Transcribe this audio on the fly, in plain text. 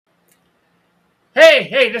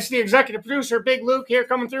Hey, this is the executive producer, Big Luke, here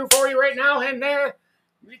coming through for you right now. And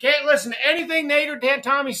you can't listen to anything Nate or Dan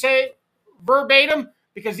Tommy say verbatim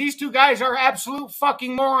because these two guys are absolute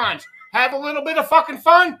fucking morons. Have a little bit of fucking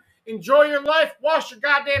fun. Enjoy your life. Wash your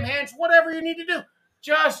goddamn hands. Whatever you need to do.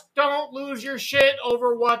 Just don't lose your shit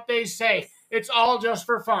over what they say. It's all just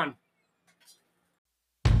for fun.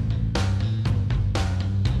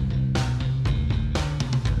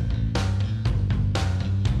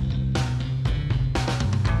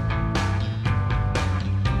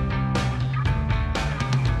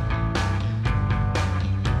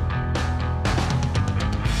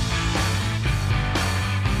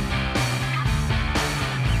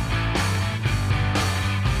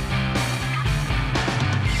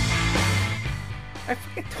 I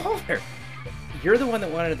fucking told her. You're the one that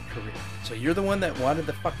wanted the career. So you're the one that wanted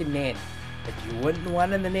the fucking nanny. If you wouldn't have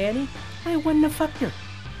wanted the nanny, I wouldn't have fucked her.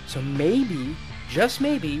 So maybe, just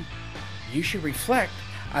maybe, you should reflect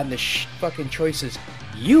on the fucking choices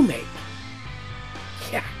you make.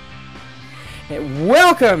 Yeah. And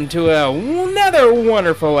welcome to another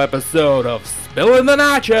wonderful episode of Spilling the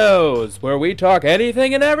Nachos, where we talk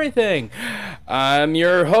anything and everything. I'm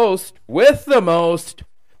your host with the most,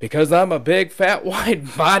 because I'm a big, fat,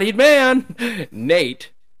 wide-bodied man, Nate,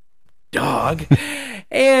 dog.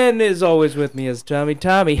 And as always with me is Tommy.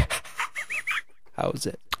 Tommy, how's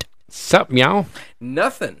it? Sup, meow?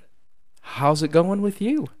 Nothing. How's it going with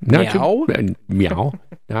you? Meow. Meow.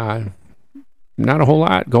 Not a whole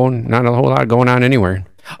lot going on anywhere.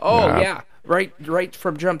 Oh yeah, right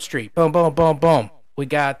from Jump Street. Boom, boom, boom, boom. We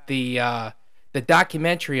got the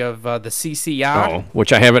documentary of the CCR. Oh,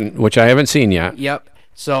 which I haven't seen yet. Yep.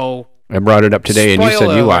 So I brought it up today, and you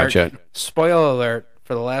said you watch it. Spoiler alert!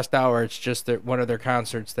 For the last hour, it's just one of their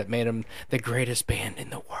concerts that made them the greatest band in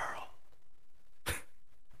the world.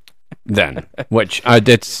 Then, which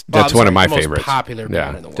that's one of my favorites. Popular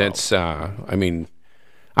band in the world. That's I mean,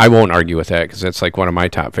 I won't argue with that because that's like one of my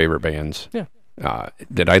top favorite bands. Yeah.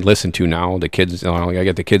 That I listen to now. The kids, I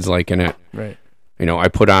get the kids liking it. Right. I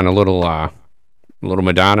put on a little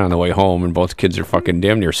Madonna on the way home, and both kids are fucking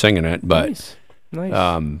damn near singing it. But Nice.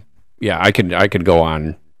 Yeah, I could go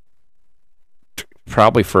on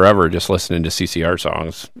probably forever just listening to CCR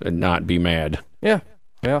songs and not be mad. Yeah.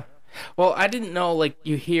 Well, I didn't know, like,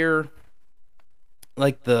 you hear,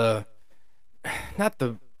 like, not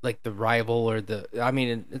the rival or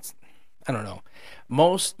it's, I don't know.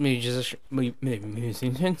 Most musicians, am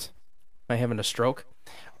I having a stroke?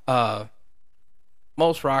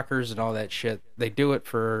 Most rockers and all that shit, they do it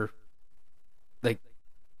for the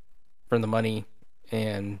money,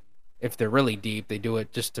 and if they're really deep, they do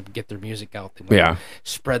it just to get their music out. They want to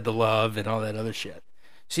spread the love and all that other shit.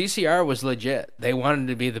 CCR was legit. They wanted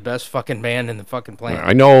to be the best fucking band in the fucking planet.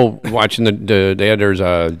 I know, watching there's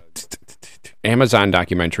a Amazon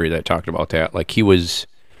documentary that talked about that. Like, he was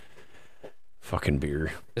fucking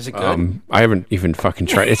beer. Is it good? I haven't even fucking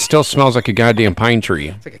tried. It still smells like a goddamn pine tree.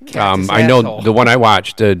 It's like a cactus I know asshole. the one I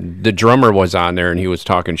watched, the drummer was on there, and he was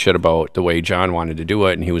talking shit about the way John wanted to do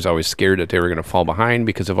it, and he was always scared that they were going to fall behind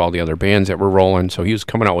because of all the other bands that were rolling. So he was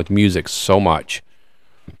coming out with music so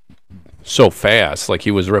fast, like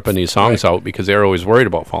he was ripping these songs out because they were always worried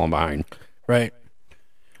about falling behind. Right.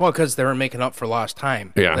 Well, because they were making up for lost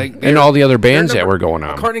time. Yeah, and all the other bands that were going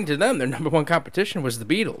on. According to them, their number one competition was the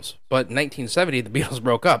Beatles. But in 1970, the Beatles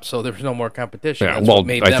broke up, so there was no more competition. Yeah, That's well, what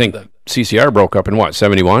made I think CCR broke up in what,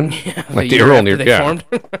 71? Yeah, like the they were only, they formed.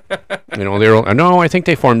 No, I think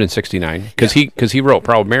they formed in 69 because he wrote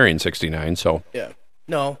Proud Mary in 69. So yeah,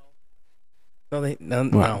 no, he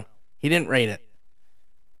didn't rate it.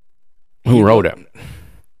 Who wrote it?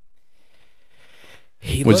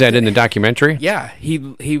 Was that in the documentary? Yeah, he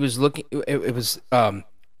was looking. It was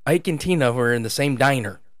Ike and Tina were in the same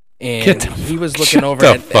diner, and he was looking over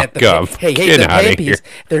at the papers.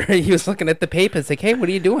 He was looking at the papers, like, "Hey, what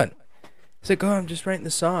are you doing?" He's like, "Oh, I'm just writing the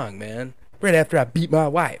song, man. Right after I beat my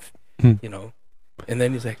wife, And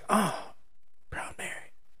then he's like, "Oh, Proud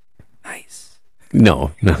Mary, nice."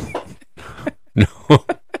 No.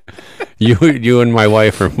 You and my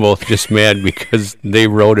wife are both just mad because they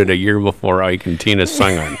wrote it a year before Ike and Tina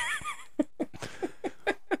sung on.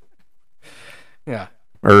 Yeah.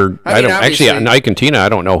 Or I don't actually. On Ike and Tina, I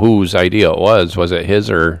don't know whose idea it was. Was it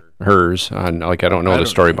his or hers? I don't know the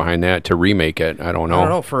story behind that to remake it. I don't know. I don't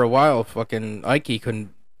know. For a while, fucking Ike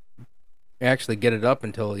couldn't actually get it up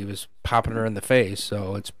until he was popping her in the face.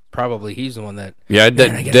 So it's probably he's the one that. Yeah,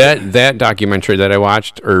 that documentary that I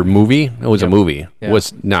watched or movie, it was a movie,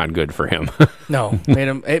 was not good for him. No,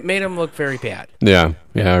 it made him look very bad. Yeah,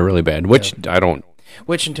 really bad. Which I don't.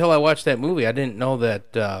 Which until I watched that movie, I didn't know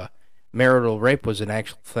that marital rape was an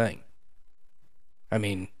actual thing. I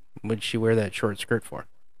mean, what'd she wear that short skirt for?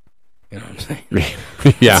 You know what I'm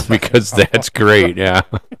saying? Yeah, because that's great. Yeah.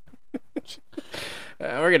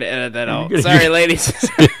 We're gonna edit that out. Sorry, ladies.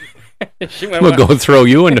 We'll go throw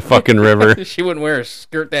you in the fucking river. She wouldn't wear a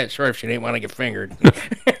skirt that short if she didn't want to get fingered.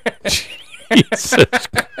 Jesus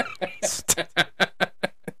Christ.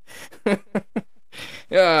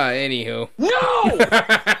 Anywho.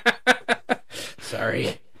 No!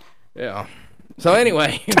 Sorry. Yeah. So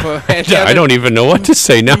anyway. I don't even know what to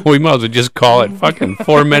say now. We might as well just call it fucking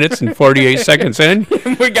 4 minutes and 48 seconds in.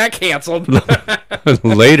 We got canceled.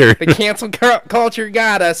 Later. The cancel culture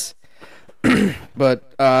got us.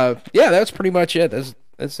 But, yeah, that's pretty much it.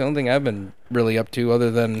 That's the only thing I've been really up to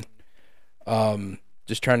other than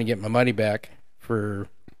just trying to get my money back for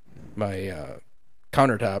my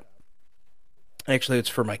countertop. Actually, it's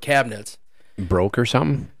for my cabinets. Broke or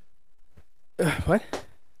something? What?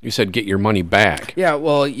 You said get your money back. Yeah,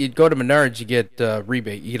 well, you go to Menards, you get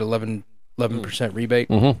rebate. You get 11% rebate.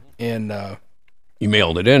 Mm-hmm. And You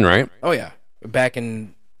mailed it in, right? oh yeah, back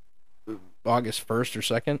in August 1st or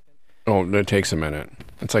 2nd. Oh, that takes a minute.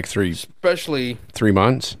 It's like three Especially,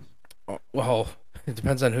 months. well, it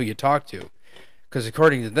depends on who you talk to, because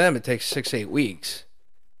according to them, it takes 6 to 8 weeks,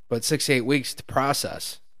 but 6 to 8 weeks to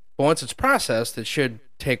process. But once it's processed, it should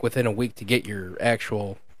take within a week to get your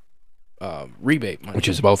actual rebate money, Which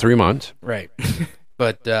is about 3 months. right.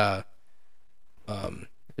 But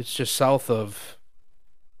it's just south of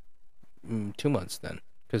 2 months then,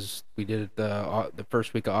 because we did it the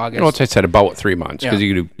first week of August. You know what I said, about 3 months, because Yeah.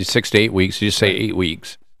 you do 6 to 8 weeks. You just say 8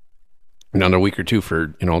 weeks. Another week or two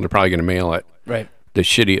for, they're probably going to mail it. Right. The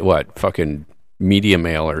shitty, fucking media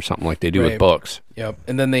mail or something like they do with Right. books. Yep.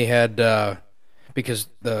 And then they had because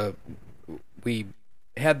we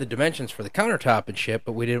had the dimensions for the countertop and shit,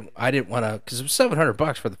 but I didn't want to, because it was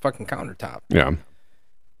 $700 for the fucking countertop. Yeah.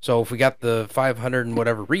 So if we got the 500 and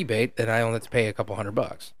whatever rebate, then I only have to pay a couple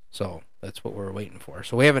 $100. So that's what we're waiting for.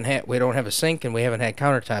 So we don't have a sink and we haven't had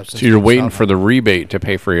countertops. So you're waiting for the rebate to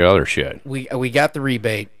pay for your other shit. We got the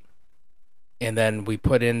rebate, and then we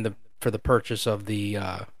put in for the purchase of the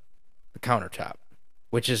countertop,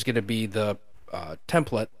 which is going to be the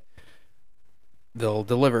template. They'll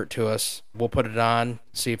deliver it to us. We'll put it on,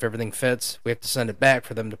 see if everything fits. We have to send it back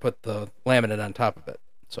for them to put the laminate on top of it.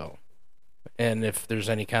 So, and if there's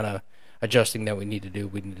any kind of adjusting that we need to do,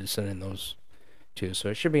 we need to send in those too. So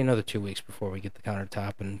it should be another 2 weeks before we get the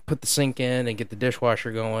countertop and put the sink in and get the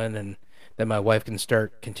dishwasher going, and then my wife can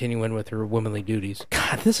start continuing with her womanly duties.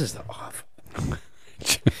 God, this is awful. What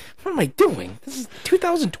am I doing? This is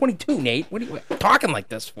 2022, Nate. What are you talking like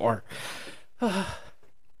this for?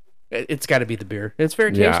 It's got to be the beer. It's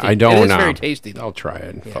very tasty. Yeah, I don't It is know. very tasty, though. I'll try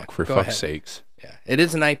it. Yeah, For go fuck's ahead. sakes. Yeah, it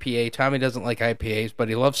is an IPA. Tommy doesn't like IPAs, but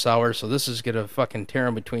he loves sour, so this is gonna fucking tear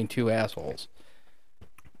him between two assholes.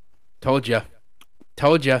 Told ya.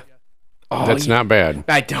 Oh, That's not bad.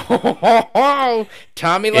 I don't.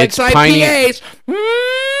 Tommy likes It's piney. IPAs.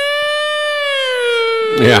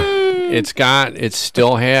 Yeah. It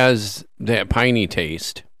still has that piney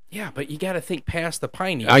taste. Yeah, but you got to think past the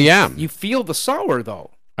piney. I am. You feel the sour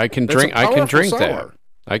though. I can That's a drink that. powerful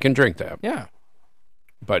I can drink that. Yeah.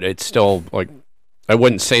 But it's still like I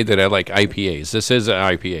wouldn't say that I like IPAs. This is an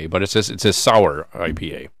IPA, but it's a sour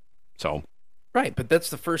IPA. So Right, but that's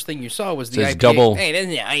the first thing you saw was the Says IPA. double- Hey, this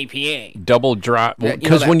is the IPA. double drop That-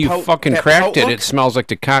 because that when you pout- fucking that cracked pout it, look? it smells like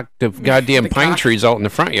the goddamn The pine cock- trees out in the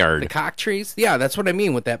front The yard. cock trees? Yeah, that's what I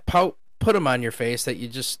mean with that pout. Put them on your face that you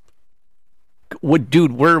just.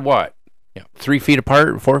 Dude, we're what? Yeah. 3 feet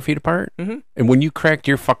apart, 4 feet apart? Mhm. And when you cracked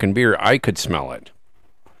your fucking beer, I could smell it.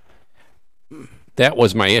 That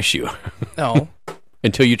was my issue No.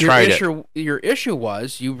 until you tried it. Your issue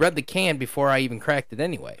was you read the can before I even cracked it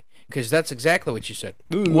anyway. Because that's exactly what you said.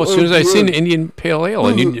 Well, as soon as I seen the Indian Pale Ale,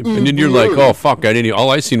 and then you're like, "Oh fuck! I didn't.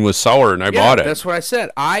 All I seen was sour, and I bought it." That's what I said.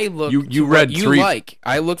 I looked. You to read what you three- like.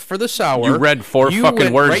 I looked for the sour. You read four You fucking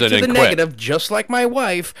went words right and to then the quit. negative, just like my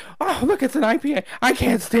wife. Oh, look, it's an IPA. I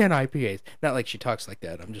can't stand IPAs. Not like she talks like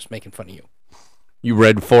that. I'm just making fun of you. You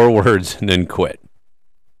read 4 words and then quit.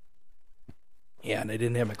 Yeah, and I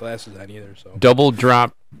didn't have my glasses on either. So Double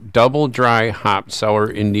dry hop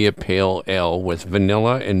sour India Pale Ale with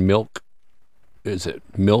vanilla and milk. Is it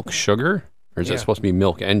milk sugar, or is Yeah. it supposed to be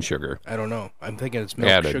milk and sugar? I don't know. I'm thinking it's milk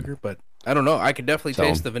Added. sugar, but I don't know. I could definitely So-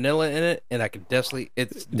 taste the vanilla in it, and I could definitely.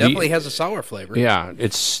 It definitely has a sour flavor. Yeah,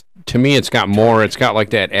 to me, it's got more. It's got like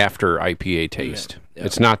that after IPA taste. Yeah.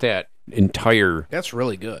 It's not that entire. That's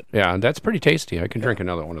really good. Yeah, that's pretty tasty. I can drink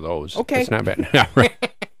another one of those. Okay. It's not bad. Yeah, right.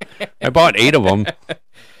 I bought 8 of them.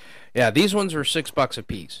 Yeah, these ones were $6 a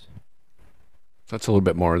piece. That's a little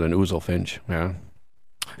bit more than Ouzel Finch. Yeah.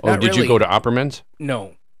 Oh, Not did you really. go to Opperman's?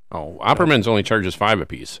 No. Oh, Opperman's only charges $5 a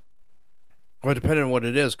piece. Well, depending on what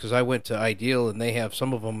it is, because I went to Ideal and they have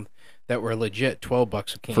some of them that were legit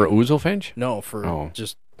 $12 a can. For Ouzelfinch? No, for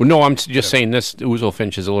just Well, no, I'm just saying this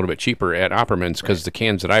Ouzelfinch is a little bit cheaper at Opperman's because the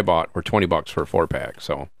cans that I bought were $20 for a 4-pack.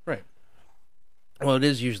 So right. Well, it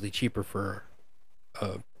is usually cheaper for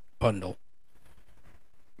a bundle.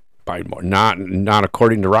 buy more. Not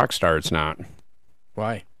according to Rockstar, it's not.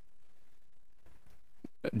 Why?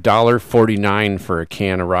 $1.49 for a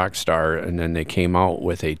can of Rockstar, and then they came out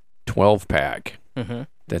with a 12-pack. Mm-hmm.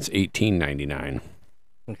 That's $18.99.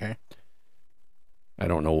 Okay. I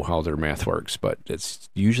don't know how their math works, but it's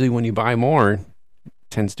usually when you buy more, it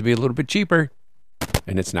tends to be a little bit cheaper,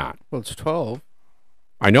 and it's not. Well, it's 12.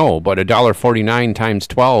 I know, but $1.49 times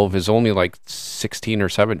 12 is only like 16 or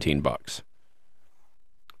 17 bucks.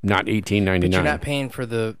 Not $18.99. But you're not paying for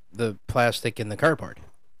the plastic in the cardboard.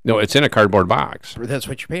 No, it's in a cardboard box. That's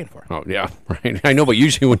what you're paying for. Oh yeah, right. I know, but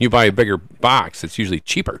usually when you buy a bigger box, it's usually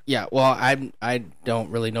cheaper. Yeah. Well, I don't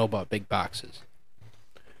really know about big boxes.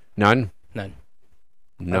 None. None.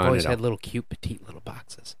 None I've always at all. had little cute petite little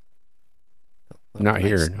boxes. Not Nice-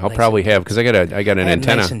 here. I'll nice probably and- have because I got an I have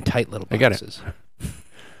antenna. nice and tight little I got it. boxes.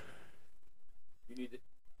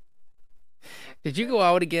 Did you go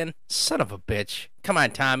out again? Son of a bitch. Come on,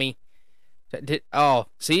 Tommy.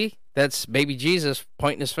 See? That's baby Jesus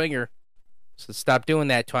pointing his finger. So stop doing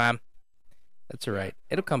that, Tom. That's all right.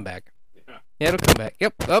 It'll come back. Yeah, it'll come back.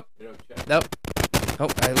 Yep. Up. Nope. Oh,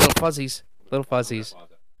 little fuzzies. Little fuzzies.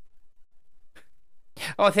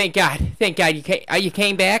 Oh, thank God. Thank God. You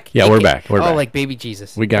came back? Yeah, we're back. We're back. Like baby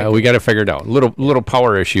Jesus. We got it figured out. Little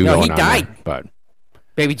power issue No, going he on died. there, but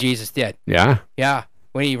Baby Jesus did. yeah, Yeah.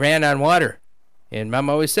 When he ran on water. And Mom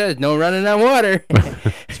always says, no running on water.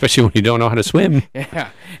 especially when you don't know how to swim. Yeah.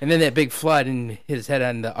 And then that big flood and hit his head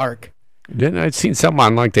on the ark. Didn't I seen something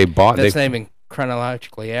on like they bought? That's They, not even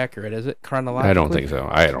chronologically accurate, is it? Chronologically? I don't think so.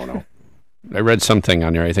 I don't know. I read something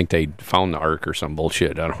on there. I think they found the ark or some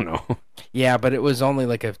bullshit. I don't know. Yeah, but it was only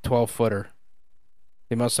like a 12-footer.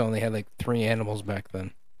 They must have only had like 3 animals back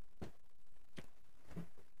then.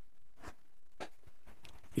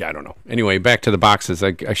 Yeah, I don't know. Anyway, back to the boxes.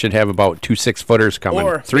 I should have about 2 6-footers coming.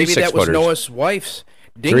 Or 3 maybe that was 6-footers. Noah's wife's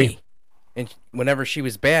dinghy. 3. And whenever she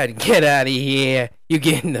was bad, get out of here. You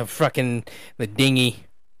get in the dinghy.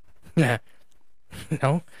 No?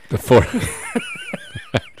 The 4.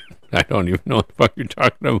 I don't even know what the fuck you're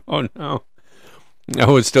talking about now. I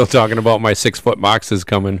was still talking about my 6-foot boxes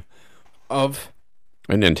coming. Of?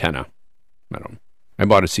 An antenna. I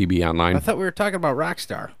bought a CB online. I thought we were talking about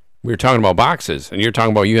Rockstar. We were talking about boxes, and you're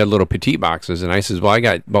talking about you had little petite boxes, and I says, well, I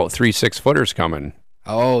got about 3 6-footers coming.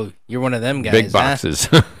 Oh, you're one of them guys. Big huh? boxes.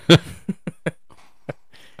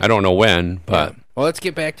 I don't know when, but Well, let's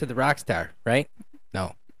get back to the Rockstar, right?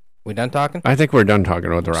 No. We done talking? I think we're done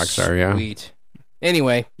talking about the Rockstar, yeah. Sweet.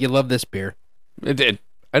 Anyway, you love this beer.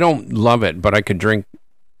 I don't love it, but I could drink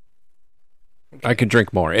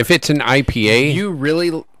more. If it's an IPA, You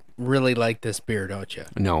really, really like this beer, don't you?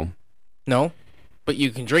 no. No? But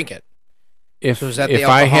you can drink it. If So is that if the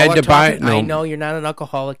I had to alcoholic buy talking? no, I know you're not an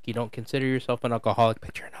alcoholic. You don't consider yourself an alcoholic,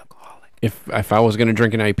 but you're an alcoholic. if I was going to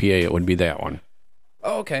drink an IPA, it would be that one.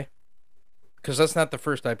 Oh, okay. Because that's not the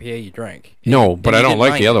first IPA you drank. No, but And I you don't didn't like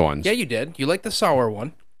mind the it. other ones. Yeah, you did. You like the sour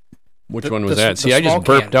one. Which the- one was the- that? the See, I just small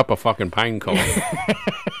burped can. up a fucking pine cone.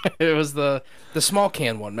 It was the small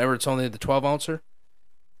can one. Remember, it's only the 12-ouncer?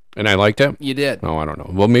 And I liked it? You did. Oh, I don't know.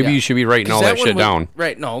 Well, maybe Yeah. you should be writing 'Cause all that one shit was- down.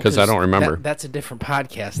 Right, no. 'Cause I don't remember. That's a different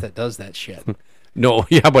podcast that does that shit. No,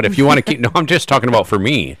 yeah, but if you want to keep... No, I'm just talking about for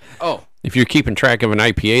me. Oh, If you're keeping track of an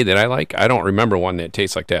IPA that I like, I don't remember one that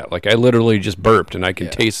tastes like that. Like, I literally just burped, and I can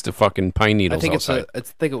Yeah. taste the fucking pine I needles think outside. I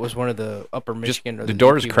think it was one of the Upper Just Michigan. or the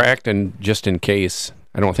door's UP cracked, and just in case...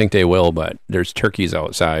 I don't think they will, but there's turkeys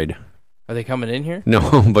outside. Are they coming in here?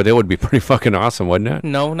 No, but it would be pretty fucking awesome, wouldn't it?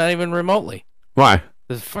 No, not even remotely. Why?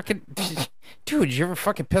 The fucking dude, did you ever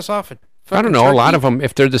fucking piss off? I don't know. A lot of them,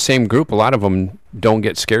 if they're the same group, a lot of them don't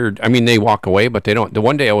get scared. I mean, they walk away, but they don't. The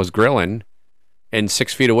one day I was grilling, and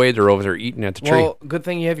 6 feet away, they're over there eating at the tree. Well, good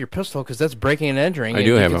thing you have your pistol because that's breaking and entering. I and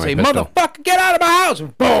do you have can my say, pistol. "Motherfucker, get out of my house!"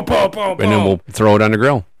 And boom, boom, boom, boom. And then we'll throw it on the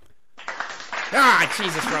grill. Ah,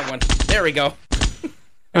 Jesus, wrong one. There we go.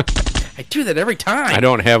 I do that every time. I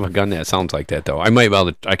don't have a gun that sounds like that, though. I might be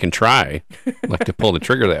able to, I can try, like to pull the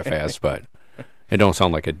trigger that fast, but it don't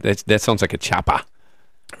sound like it. That sounds like a chopper.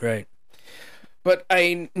 Right. But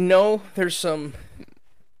I know there's some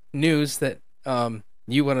news that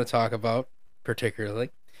you want to talk about, particularly.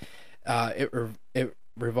 It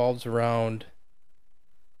revolves around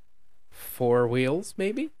 4 wheels,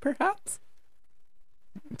 maybe, perhaps?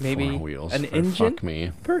 Maybe 4 wheels. an for engine, Fuck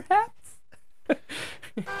me. perhaps.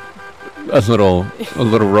 A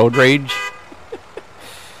little road rage.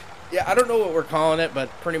 Yeah, I don't know what we're calling it, but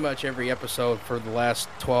pretty much every episode for the last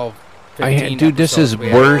 12, 15 Dude, this is episodes we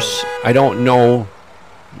have worse. I don't know.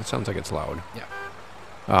 It sounds like it's loud. Yeah.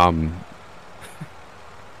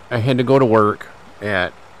 I had to go to work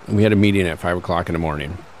we had a meeting at 5 o'clock in the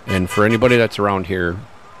morning. And for anybody that's around here,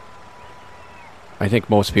 I think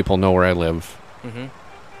most people know where I live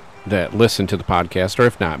that listen to the podcast, or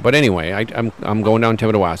if not. But anyway, I'm going down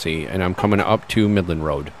Tibbetawasi, and I'm coming up to Midland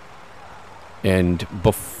Road. And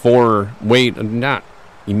not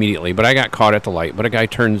immediately, but I got caught at the light, but a guy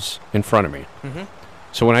turns in front of me.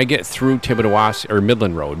 So when I get through Tibbetawasi, or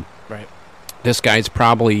Midland Road, right, this guy's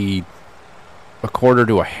probably a quarter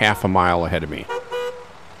to a half a mile ahead of me.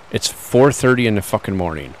 It's 4:30 in the fucking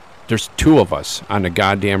morning. There's 2 of us on the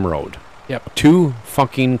goddamn road. Yep. 2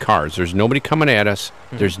 fucking cars. There's nobody coming at us.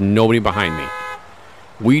 There's nobody behind me.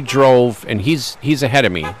 We drove, and he's ahead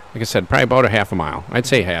of me. Like I said, probably about a half a mile. I'd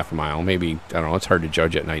say half a mile. Maybe, I don't know. It's hard to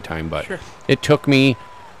judge at nighttime, but Sure. It took me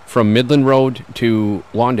from Midland Road to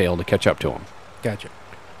Lawndale to catch up to him. Gotcha.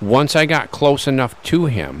 Once I got close enough to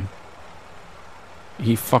him,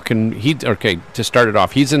 to start it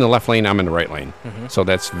off, he's in the left lane, I'm in the right lane. So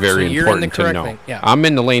that's very So you're in the important to correct know. lane, yeah. I'm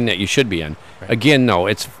in the lane that you should be in. Right. Again, no,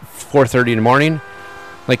 it's 4:30 in the morning.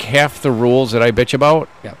 Like half the rules that I bitch about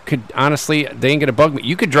could honestly, they ain't gonna bug me.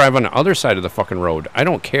 You could drive on the other side of the fucking road. I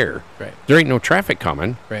don't care. Right. There ain't no traffic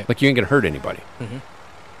coming. Right. Like you ain't gonna hurt anybody.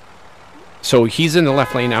 So he's in the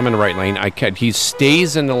left lane, I'm in the right lane. He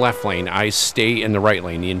stays in the left lane, I stay in the right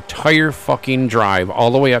lane. The entire fucking drive all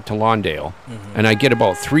the way up to Lawndale. And I get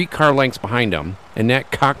about 3 car lengths behind him, and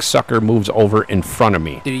that cocksucker moves over in front of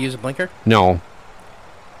me. Did he use a blinker? No.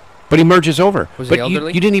 But he merges over. Was he but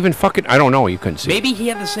elderly? you didn't even fucking... I don't know. You couldn't see. Maybe he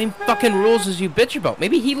had the same fucking rules as you bitch about.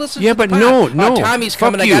 Maybe he listens Yeah, to the but pod. no. Tommy's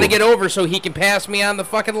Fuck coming. you. I gotta get over so he can pass me on the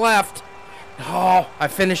fucking left. Oh, I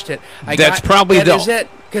finished it. That's probably that the- is it.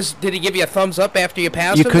 Because did he give you a thumbs up after you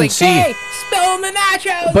passed You him? couldn't Like, see. Hey, spill the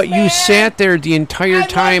nachos, But man! you sat there the entire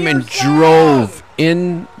time and drove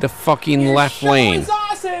in the fucking left lane.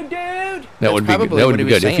 Awesome, dude. That would be good. probably That what would he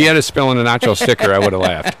be was good. If he saying. had a spill in a nacho sticker, I would have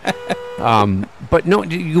laughed. But no,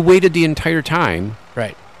 you waited the entire time.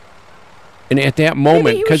 Right. And at that Maybe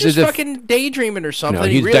moment, he was because just of fucking daydreaming or something. No,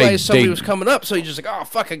 He he's realized somebody day- was coming up, so he's just like, oh,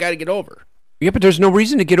 fuck, I gotta get over. yeah, but there's no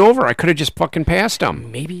reason to get over. I could have just fucking passed him.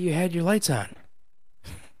 Maybe you had your lights on.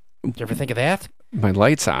 Did you ever think of that? My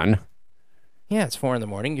lights on. Yeah, it's 4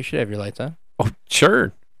 a.m. You should have your lights on. Oh,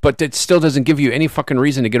 sure. But that still doesn't give you any fucking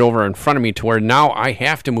reason to get over in front of me to where now I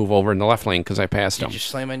have to move over in the left lane because I passed Did him. you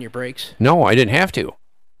slam on your brakes? No, I didn't have to.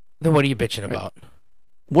 Then what are you bitching about?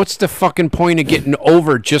 What's the fucking point of getting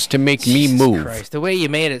over just to make me Jesus move? Christ, the way you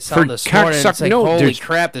made it sound For this morning, it's cocksucker- like, no, holy there's-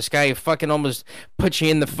 crap, this guy fucking almost put you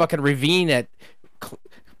in the fucking ravine at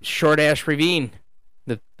Short Ash Ravine.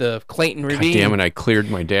 The Clayton God Ravine. damn it, I cleared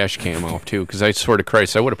my dash cam off too because I swear to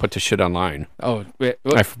Christ, I would have put this shit online. Oh, wait,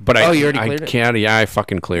 You already cleared it? can't. Yeah, I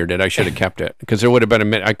fucking cleared it. I should have kept it because there would have been a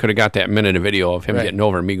minute. I could have got that minute of video of him Right. getting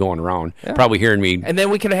over and me going around, probably hearing me. And then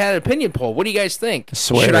we could have had an opinion poll. What do you guys think?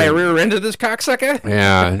 Swear. Should I rear into this cocksucker?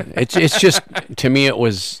 Yeah, it's just to me it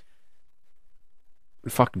was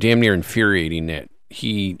damn near infuriating that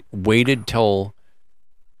he waited till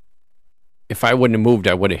if I wouldn't have moved,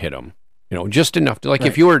 I would have hit him. You know, just enough to like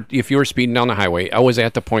if you were speeding down the highway, I was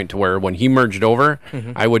at the point to where when he merged over,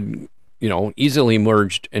 I would easily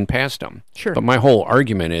merged and passed him. Sure. But my whole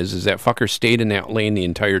argument is that fucker stayed in that lane the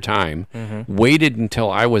entire time, waited until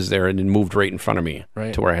I was there, and then moved right in front of me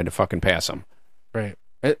Right. to where I had to fucking pass him. Right.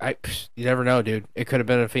 You never know, dude. It could have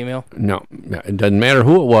been a female. No, it doesn't matter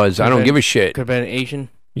who it was. I don't give a shit. Could have been an Asian.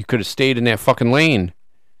 You could have stayed in that fucking lane.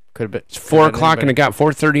 Could have been. It's 4 o'clock and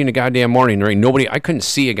 4:30 in the goddamn morning. There ain't nobody. I couldn't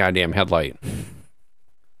see a goddamn headlight.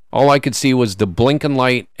 All I could see was the blinking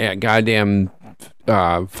light at goddamn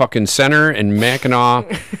fucking Center and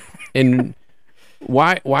Mackinac. And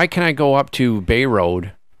why can I go up to Bay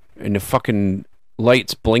Road and the fucking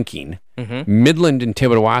lights blinking? Midland and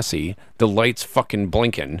Tibbetawasi, the lights fucking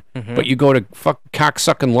blinking. But you go to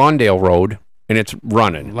cocksucking Lawndale Road and it's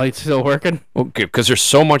running. Lights still working? Okay, because there's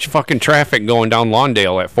so much fucking traffic going down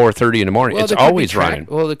Lawndale at 4:30 in the morning. It's there could be always running.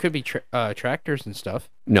 Well, there could be tractors and stuff.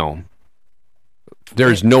 No.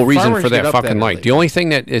 There's no reason Farmers for get that up fucking that light. early. The only thing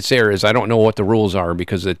that it's there is I don't know what the rules are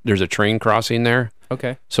because there's a train crossing there.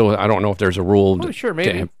 Okay. So I don't know if there's a rule Oh, sure,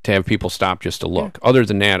 maybe. to have people stop just to look. Other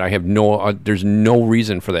than that, I have there's no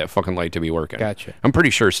reason for that fucking light to be working. Gotcha. I'm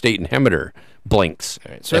pretty sure State and Hemmeter blinks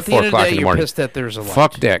All right. So at the 4 end of the o'clock day, in the you're morning. pissed that there's a light.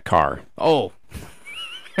 Fuck that car. Oh.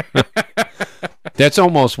 That's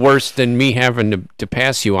almost worse than me having to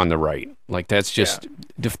pass you on the right. Like, that's just,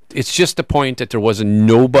 it's just the point that there was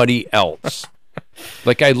nobody else.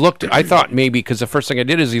 Like, I thought maybe, because the first thing I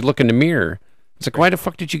did is you look in the mirror. It's like, why the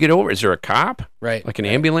fuck did you get over? Is there a cop? Right. Like an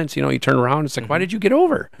ambulance, you turn around. It's like, why did you get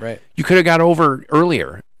over? Right. You could have got over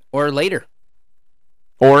earlier. Or later.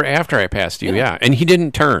 Or after I passed you, yeah. And he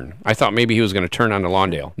didn't turn. I thought maybe he was going to turn on the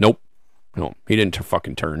Lawndale. Nope. No, he didn't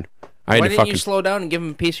fucking turn. Why didn't you slow down and give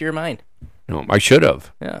him a piece of your mind? No, I should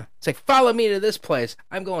have. Yeah. It's like, follow me to this place.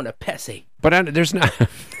 I'm going to Pessy. But there's not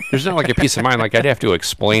like a peace of mind. Like, I'd have to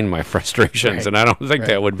explain my frustrations, and I don't think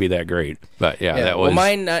that would be that great. But yeah, that was. Well,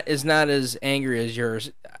 mine is not as angry as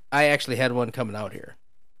yours. I actually had one coming out here.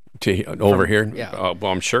 Over here? Yeah.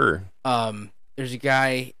 Well, I'm sure. There's a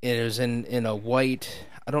guy. It was in a white.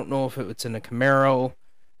 I don't know if it's in a Camaro,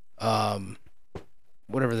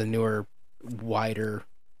 whatever the newer, wider,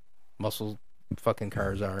 muscle fucking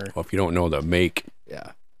cars are. Well, if you don't know the make,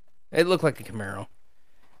 yeah, it looked like a Camaro,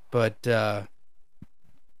 but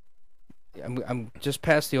I'm just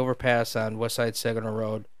past the overpass on West Side Saginaw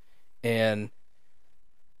Road, and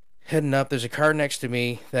heading up. There's a car next to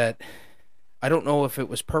me that I don't know if it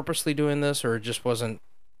was purposely doing this or it just wasn't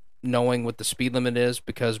knowing what the speed limit is,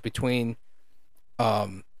 because between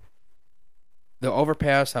the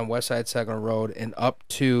overpass on West Side Saginaw Road and up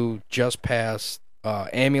to just past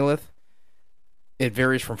Amuleth, it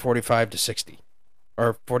varies from 45 to 60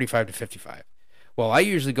 or 45 to 55. Well, I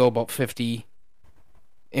usually go about 50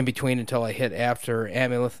 in between until I hit after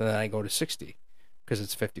Amuleth, and then I go to 60 because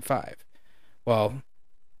it's 55. Well,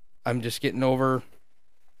 I'm just getting over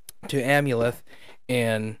to Amuleth,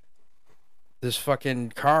 and this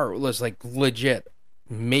fucking car was like legit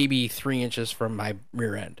maybe 3 inches from my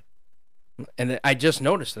rear end. And I just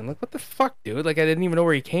noticed it. I'm like, what the fuck, dude? Like, I didn't even know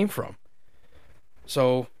where he came from.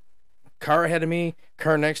 So, car ahead of me,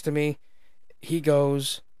 car next to me, he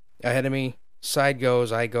goes ahead of me, side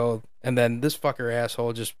goes, I go, and then this fucker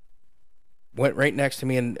asshole just went right next to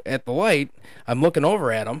me, and at the light, I'm looking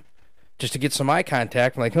over at him just to get some eye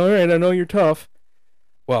contact. I'm like, all right, I know you're tough.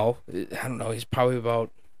 Well, I don't know, he's probably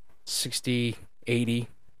about 60, 80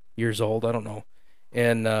 years old, I don't know.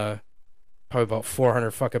 And probably about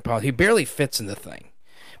 400 fucking pounds. He barely fits in the thing.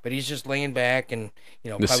 But he's just laying back, and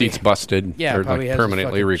the probably, seat's busted. Yeah, or probably like has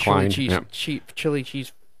permanently reclined. Chili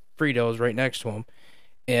cheese Fritos right next to him,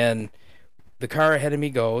 and the car ahead of me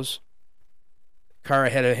goes. Car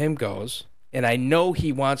ahead of him goes, and I know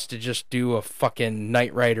he wants to just do a fucking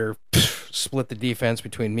Knight Rider, split the defense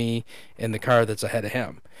between me and the car that's ahead of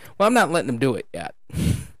him. Well, I'm not letting him do it yet,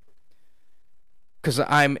 because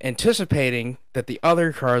I'm anticipating that the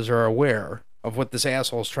other cars are aware of what this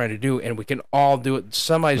asshole's trying to do, and we can all do it.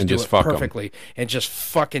 Somebody's do it perfectly, and just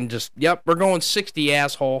fucking yep, we're going 60,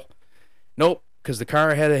 asshole. Nope, because the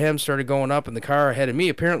car ahead of him started going up, and the car ahead of me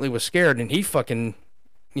apparently was scared, and he fucking,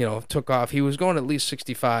 took off. He was going at least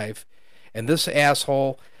 65, and this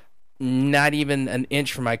asshole, not even an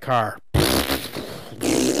inch from my car.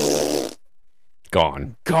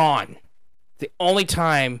 Gone. The only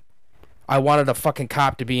time I wanted a fucking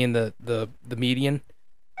cop to be in the median.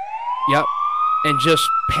 Yep. And just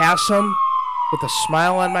pass him with a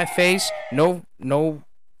smile on my face. No. You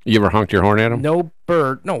ever honked your horn at him? No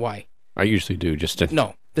bird. No, why? I usually do, just to...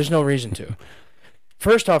 No, there's no reason to.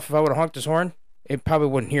 First off, if I would have honked his horn, it probably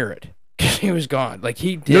wouldn't hear it. Because he was gone. Like,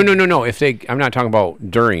 he did. No. I'm not talking about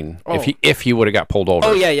during. Oh. If he would have got pulled over.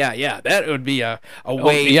 Oh, yeah. That would be a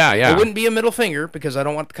way. Yeah. It wouldn't be a middle finger, because I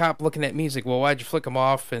don't want the cop looking at me. He's like, well, why'd you flick him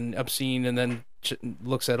off and obscene, and then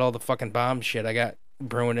looks at all the fucking bomb shit I got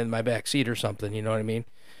brewing in my back seat or something, you know what I mean?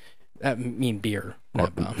 I mean beer,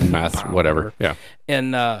 not bomb. Meth, whatever. Yeah.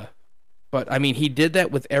 And but I mean, he did that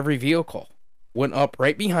with every vehicle. Went up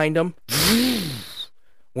right behind him.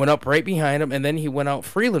 And then he went out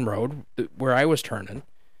Freeland Road where I was turning,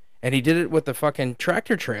 and he did it with the fucking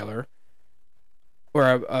tractor trailer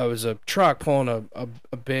where I was a truck pulling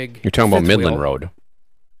a big. You're talking about Midland Road.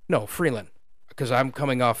 No, Freeland, because I'm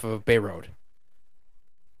coming off of Bay Road.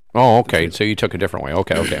 Oh, okay. So you took a different way.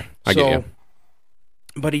 Okay. I get you.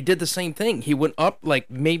 But he did the same thing. He went up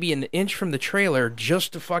like maybe an inch from the trailer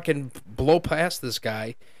just to fucking blow past this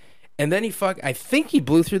guy. And then I think he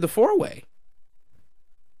blew through the four-way.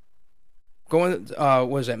 Going,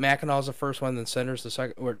 was it Mackinaw's the first one, then Center's the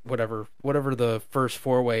second, or whatever the first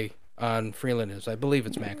four-way on Freeland is. I believe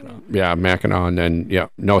it's Mackinac. Yeah, Mackinac, and then, yeah.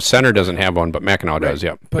 No, Center doesn't have one, but Mackinac does,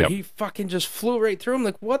 yep. But he fucking just flew right through him.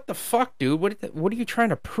 Like, what the fuck, dude? What are you trying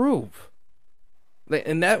to prove?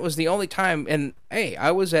 And that was the only time, and hey,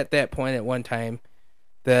 I was at that point at one time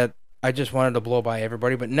that I just wanted to blow by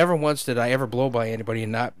everybody, but never once did I ever blow by anybody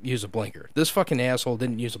and not use a blinker. This fucking asshole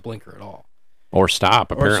didn't use a blinker at all. Or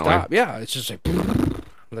stop, or apparently. stop. Yeah, it's just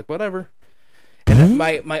like whatever. And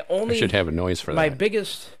my I only should have a noise for my that.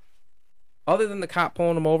 biggest, other than the cop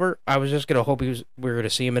pulling him over, I was just gonna hope we were gonna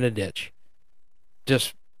see him in a ditch.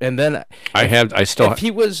 Just and then if he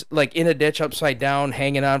was like in a ditch upside down,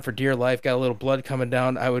 hanging on for dear life, got a little blood coming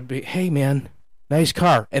down, I would be, hey man, nice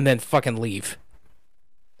car, and then fucking leave.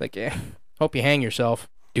 Like, hope you hang yourself,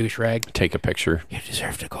 douche rag. Take a picture. You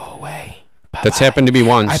deserve to go away. Bye-bye. That's happened to me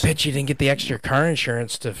once. I bet you didn't get the extra car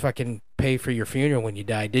insurance to fucking pay for your funeral when you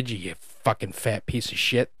die, did you? You fucking fat piece of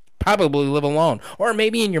shit. Probably live alone, or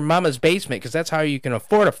maybe in your mama's basement, because that's how you can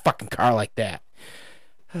afford a fucking car like that.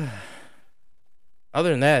 Other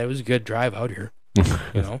than that, it was a good drive out here.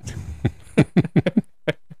 You know.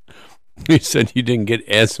 You said you didn't get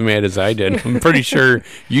as mad as I did. I'm pretty sure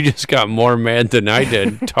you just got more mad than I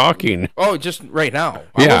did talking. Oh, just right now.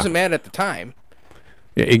 Yeah. I wasn't mad at the time.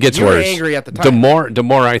 It gets You were worse. angry at the time. The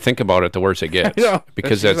more I think about it, the worse it gets. I know.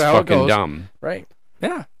 Because That's that's just how it fucking goes. dumb. Right.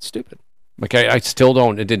 Yeah, it's stupid. Like I still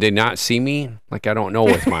don't. Did they not see me? Like I don't know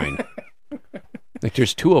with mine. Like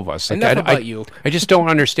there's two of us. Like Enough I about you. I just don't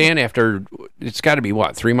understand. After it's got to be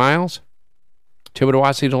what 3 miles,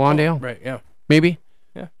 Tibbetawasi to Lawndale, Right, yeah. maybe.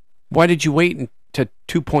 Yeah. Why did you wait to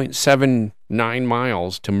 2.79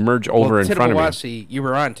 miles to merge over in front of me? Tittabawassee, you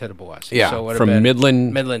were on Tittabawassee. Yeah, so it would have from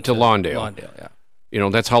been Midland to Lawndale. Lawndale, yeah. You know,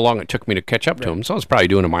 that's how long it took me to catch up to Right. him. So I was probably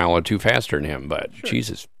doing a mile or two faster than him. But Sure.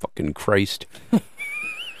 Jesus fucking Christ.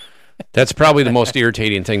 That's probably the most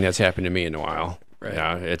irritating thing that's happened to me in a while. Right.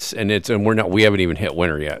 Yeah, we haven't even hit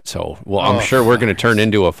winter yet. So, I'm Oh, sure we're going to turn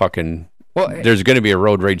into a fucking, Well, there's going to be a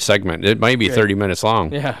road rage segment. It might be 30 minutes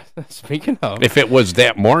long. yeah. Speaking of, If it was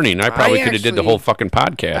that morning, I probably could have did the actually- whole fucking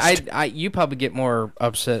podcast. you probably get more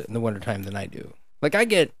upset in the wintertime than I do. Like, I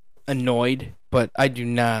get annoyed, but I do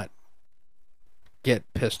not get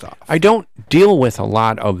pissed off. I don't deal with a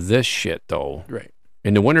lot of this shit, though. Right.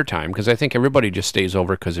 In the wintertime, because I think everybody just stays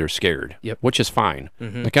over because they're scared. Yep. Which is fine.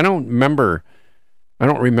 Mhm. Like I don't remember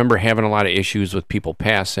having a lot of issues with people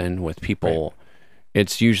passing, with people.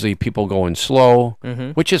 It's usually people going slow,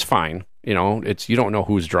 Mhm. which is fine. You know, you don't know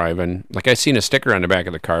who's driving. Like I seen a sticker on the back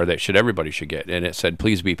of the car that everybody should get, and it said,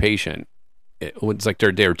 "Please be patient." It was like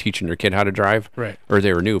they were teaching their kid how to drive, Right. or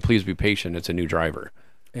they were new. Please be patient. It's a new driver,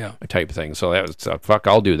 Yeah. type of thing. So that was fuck.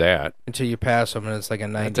 I'll do that. Until you pass them and it's like a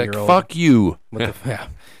It's like 90-year-old. fuck you. With the, yeah.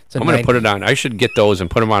 It's a I'm gonna 90 put it on. I should get those and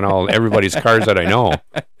put them on everybody's cars that I know.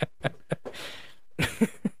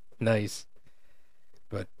 Nice.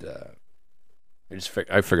 But,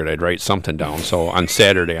 I figured I'd write something down. So on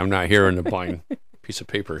Saturday, I'm not hearing the blank piece of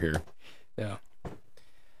paper here. yeah.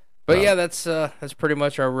 But yeah, that's pretty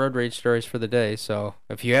much our road rage stories for the day. So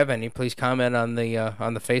if you have any, please comment on the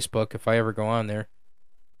Facebook if I ever go on there,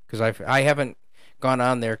 because I haven't gone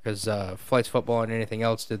on there because Flights Football and anything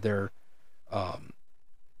else did their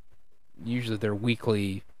usually their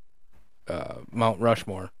weekly Mount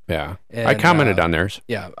Rushmore. Yeah, And, I commented on theirs.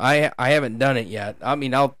 Yeah, I haven't done it yet. I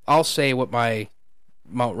mean, I'll say what my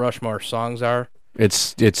Mount Rushmore songs are.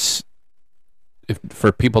 It's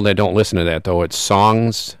for people that don't listen to that though. It's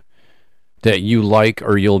songs that you like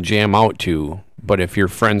or you'll jam out to. But if your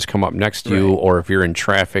friends come up next to you, Right. or if you're in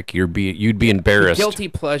traffic, you'd be embarrassed. Guilty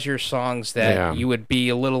pleasure songs that Yeah. you would be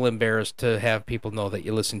a little embarrassed to have people know that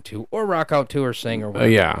you listen to, or rock out to, or sing, or whatever.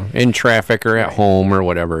 Yeah, in traffic or at Right. home or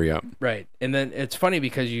whatever. Yeah. Right. And then it's funny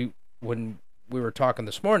because when we were talking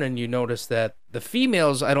this morning, you noticed that the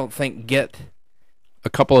females, I don't think, get. A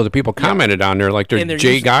couple of the people commented on there, like And they're they're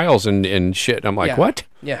Jay usually- Giles and shit. I'm like, Yeah. what?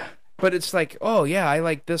 Yeah. But it's like, oh yeah, I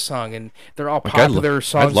like this song, and they're all Like, I popular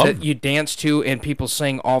songs love- that you dance to and people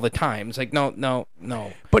sing all the time. It's like, no.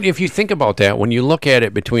 But if you think about that, when you look at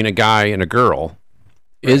it between a guy and a girl,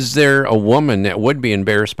 is there a woman that would be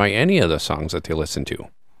embarrassed by any of the songs that they listen to?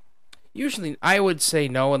 Usually, I would say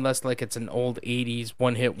no, unless like it's an old '80s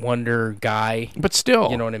one-hit wonder guy. But still,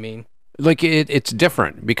 You know what I mean? like it's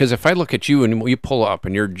different, because if I look at you and you pull up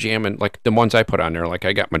and you're jamming like the ones I put on there, like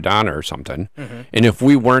I got Madonna or something, and if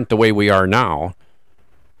we weren't the way we are now,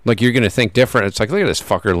 like you're gonna think different. It's like, look at this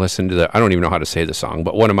fucker listen to I don't even know how to say the song,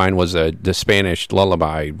 but one of mine was the Spanish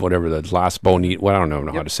lullaby, whatever, the Las Bonitas. Well, I don't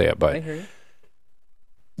know how to say it, I but hear you.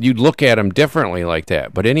 you'd look at them differently like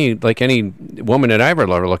that. But any woman that I've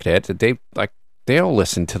ever looked at, that they'll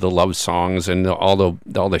listen to the love songs and all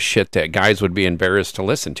the shit that guys would be embarrassed to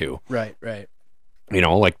listen to. Right. You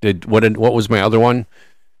know, like what was my other one?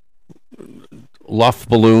 Luft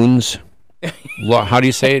Balloons. How do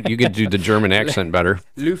you say it? You could do the German accent better.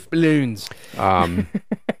 Luft balloons. And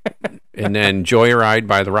then Joyride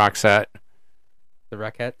by the Roxette. The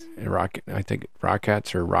Rockettes. I think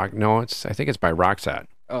Rockettes or Rock. No, I think it's by Roxette.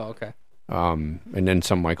 Oh, okay. And then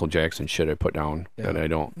some Michael Jackson shit I put down that I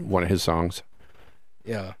don't, one of his songs.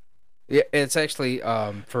 Yeah. Yeah, it's actually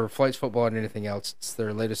for Flights Football and anything else. It's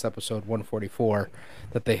their latest episode 144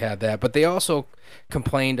 that they had that. But they also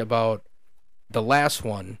complained about the last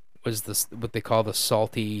one was this what they call the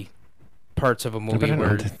salty parts of a movie.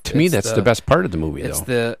 To me, that's the best part of the movie. It's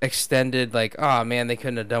though. the extended, like, oh man, they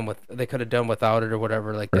could have done without it or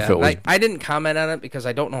whatever like that. I didn't comment on it because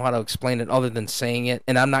I don't know how to explain it other than saying it,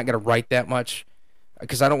 and I'm not gonna write that much.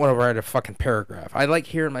 Because I don't want to write a fucking paragraph. I like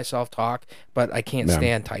hearing myself talk, but I can't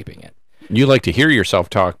stand typing it. You like to hear yourself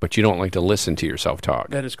talk, but you don't like to listen to yourself talk.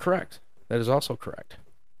 That is correct. That is also correct.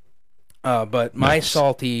 But my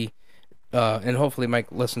salty, and hopefully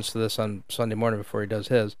Mike listens to this on Sunday morning before he does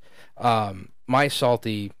his, my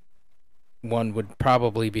salty one would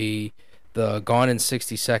probably be the Gone in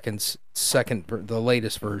 60 Seconds the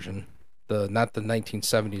latest version. Not the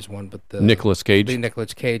 1970s one, but the Nicolas Cage. The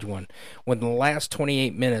Nicolas Cage one. When the last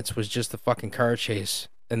 28 minutes was just the fucking car chase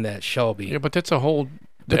in that Shelby. Yeah, but that's a whole.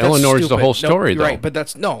 Eleanor's the whole story, though. Right, but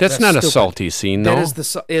that's not stupid. A salty scene, though.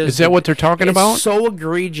 Is that what they're talking about? It's so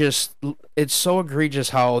egregious. It's so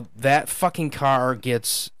egregious how that fucking car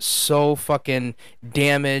gets so fucking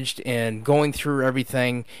damaged and going through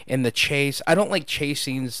everything in the chase. I don't like chase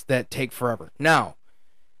scenes that take forever. Now,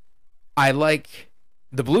 I like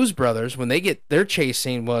the Blues Brothers, when they get their chase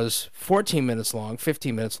scene was 14 minutes long,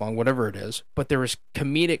 15 minutes long, whatever it is, but there was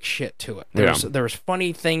comedic shit to it. There was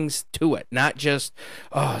funny things to it, not just,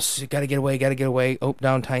 so gotta get away, oh,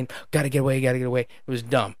 down time, gotta get away. It was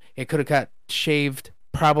dumb. It could have got shaved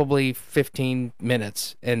probably 15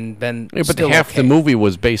 minutes and been but half the movie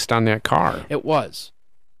was based on that car. It was.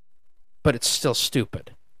 But it's still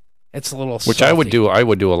stupid. It's a little salty. Which I would do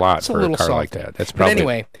a lot for a car salty. like that. That's probably. But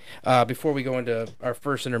anyway, before we go into our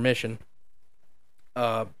first intermission,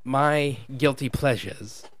 my guilty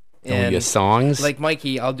pleasures. And your songs? Like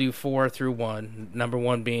Mikey, I'll do 4 through 1. Number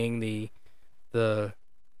 1 being the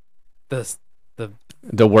worst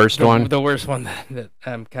one. The worst one that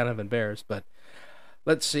I'm kind of embarrassed, but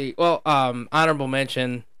let's see. Well, honorable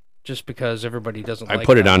mention, just because everybody doesn't. I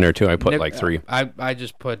put it on there too. I put like 3. I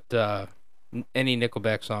just put. Any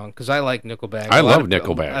Nickelback song because I like Nickelback. I love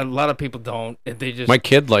Nickelback. A lot of people don't. They just. My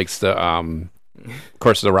kid likes the of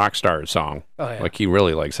course, the Rockstar song. Oh, yeah. Like he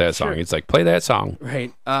really likes that song. He's like, play that song.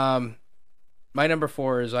 Right. My number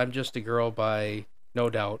 4 is "I'm Just a Girl" by No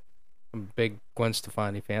Doubt. I'm a big Gwen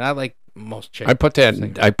Stefani fan. I like most chicks. I put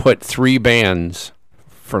that. I put 3 bands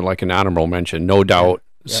for like an honorable mention. No Doubt,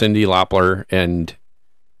 Cyndi Lauper, and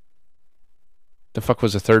the fuck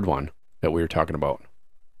was the third one that we were talking about?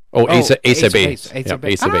 Ace of Base. Ace of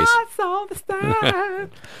Base. I saw the star.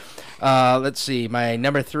 Let's see. My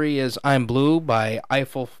number 3 is "I'm Blue" by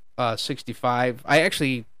Eiffel 65. I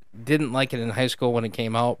actually didn't like it in high school when it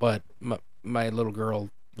came out, but my little girl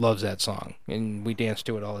loves that song, and we dance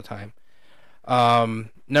to it all the time.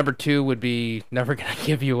 Number 2 would be "Never Gonna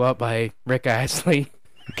Give You Up" by Rick Astley.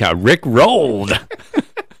 Got Rick rolled.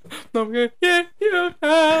 Because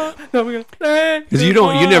you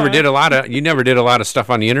never did a lot of stuff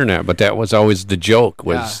on the internet, but that was always the joke.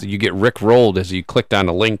 Was you get Rick rolled as you clicked on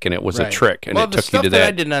a link and it was a trick, and it took you to that.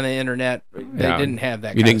 I did on the internet, they didn't have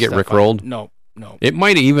that. You didn't get Rick rolled? No. It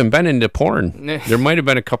might have even been into porn. There might have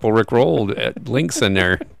been a couple Rick rolled links in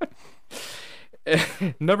there.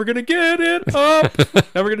 Never gonna get it up.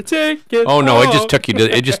 Never gonna take it. Oh no! It just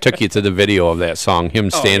took you to the video of that song. Him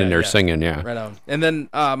standing there singing. Yeah. Right on. And then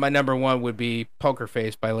my number 1 would be "Poker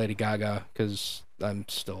Face" by Lady Gaga because I'm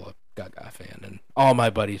still a Gaga fan, and all my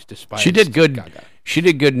buddies despise. She did good. Gaga. She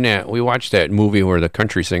did good in that. We watched that movie where the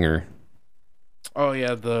country singer. Oh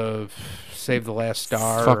yeah, the Save the Last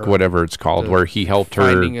Star. Fuck whatever it's called, where he helped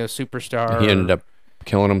her. Finding a Superstar. He ended up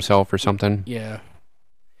killing himself or something. Yeah.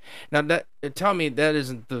 Now tell me that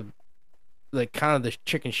isn't the kind of the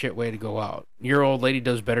chicken shit way to go out. Your old lady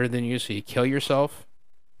does better than you, so you kill yourself.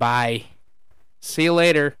 Bye. See you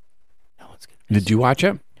later. No, it's good. Did you watch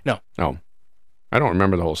it? No. Oh. I don't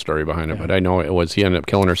remember the whole story behind it, but I know it was he ended up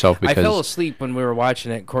killing himself because I fell asleep when we were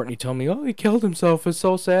watching it. Courtney told me, "Oh, he killed himself. It's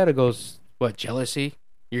so sad." I goes, "What, jealousy?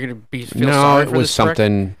 You're gonna feel sorry for it was this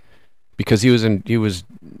something prick?" Because he was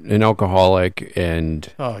an alcoholic and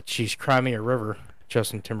oh, geez, Cry Me a River.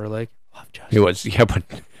 Justin Timberlake. Love Justin. He was, but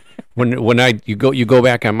when you go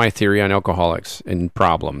back on my theory on alcoholics and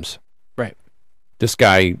problems. Right. This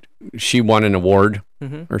guy, she won an award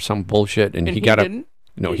or some bullshit, and he got up. Didn't?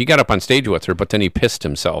 No, he got up on stage with her, but then he pissed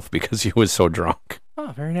himself because he was so drunk.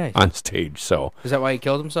 Oh, very nice. On stage, so. Is that why he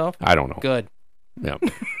killed himself? I don't know. Good. Yep.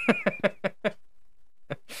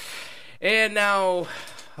 And now,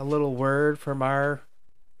 a little word from our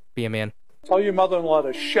Be a Man. Tell your mother-in-law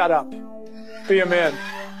to shut up. Be a man.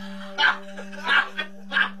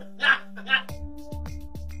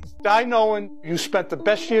 Die knowing you spent the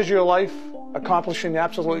best years of your life accomplishing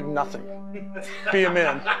absolutely nothing. Be a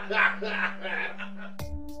man.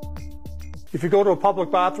 If you go to a public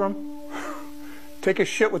bathroom, take a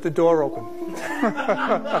shit with the door open.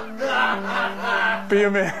 Be a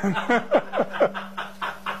man.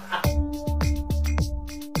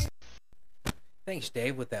 Thanks,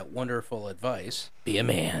 Dave, with that wonderful advice. Be a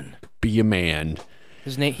man. Be a man.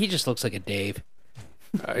 His name, he just looks like a Dave.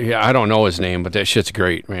 Yeah, I don't know his name, but that shit's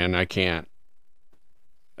great, man. I can't.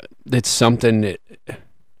 It's something that,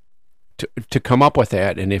 to come up with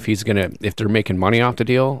that, and if they're making money off the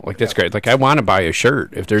deal, like that's great. Like I want to buy a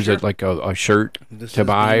shirt. If there's a shirt to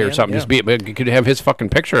buy or something, just you could have his fucking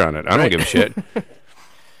picture on it. I don't give a shit.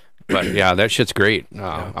 But yeah, that shit's great.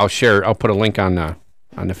 I'll put a link on the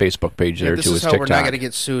Facebook page there to his TikTok. This is how we're not going to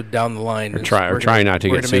get sued down the line. Or try not to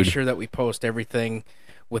get sued. We're going to make sure that we post everything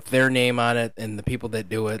with their name on it and the people that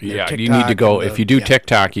do it. Yeah, you need to go. If you do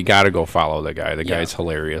TikTok, you got to go follow the guy. The guy's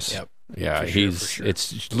hilarious. Yep. Yeah,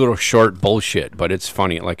 it's little short bullshit, but it's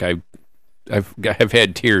funny. Like I've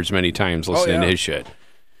had tears many times listening to his shit.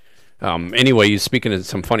 Anyway, speaking of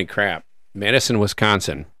some funny crap, Madison,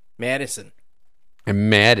 Wisconsin. Madison.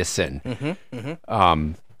 Mm-hmm,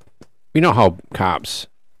 mm-hmm. You know how cops,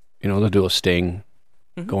 they'll do a sting.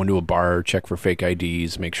 Go into a bar, check for fake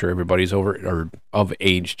IDs, make sure everybody's over or of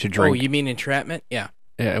age to drink. Oh, you mean entrapment? Yeah.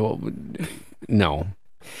 Yeah. Well, no.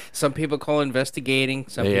 Some people call it investigating.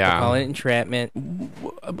 Some people call it entrapment.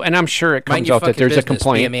 And I'm sure it comes out that there's a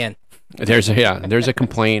complaint. Be a man. There's a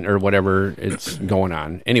complaint or whatever it's going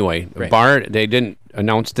on. Anyway, the bar, they didn't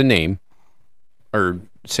announce the name or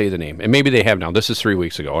say the name, and maybe they have now. This is 3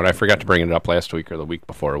 weeks ago, and I forgot to bring it up last week or the week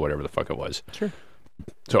before or whatever the fuck it was. Sure.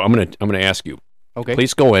 So I'm gonna ask you. Okay.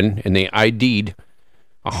 Please go in, and they ID'd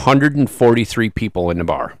 143 people in the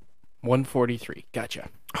bar. 143. Gotcha.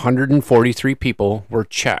 143 people were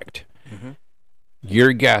checked. Mm-hmm.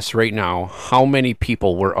 Your guess right now, how many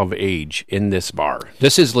people were of age in this bar?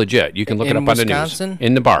 This is legit. You can look it up on the news.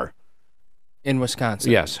 In the bar. In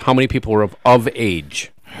Wisconsin? Yes. How many people were of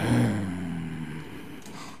age?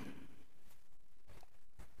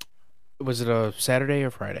 Was it a Saturday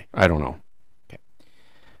or Friday? I don't know.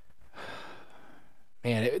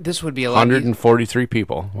 Man, this would be a lot 143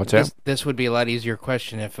 people. What's that? This would be a lot easier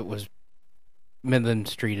question if it was Midland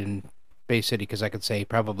Street in Bay City, because I could say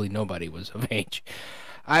probably nobody was of age.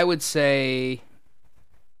 I would say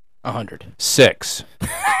 100. 6.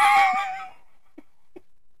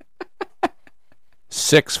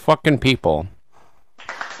 6 fucking people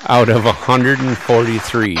out of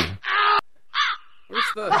 143. Where's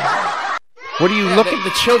the... What are you looking at? The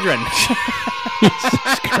children.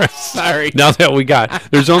 Jesus Christ. Sorry. Now that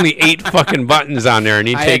there's only 8 fucking buttons on there, and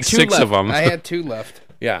he takes 6 of them. I had 2 left.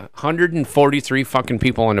 Yeah, 143 fucking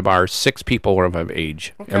people in the bar. 6 people were of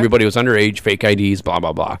age. Okay. Everybody was underage, fake IDs, blah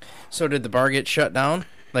blah blah. So did the bar get shut down?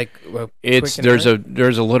 There's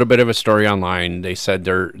a little bit of a story online. They said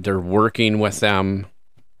they're working with them.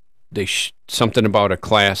 Something about a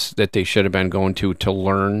class that they should have been going to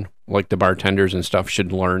learn, like the bartenders and stuff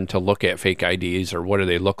should learn to look at fake IDs or what do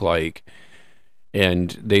they look like.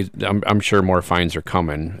 And I'm sure more fines are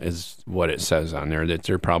coming, is what it says on there, that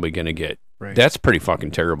they're probably going to get. Right. That's pretty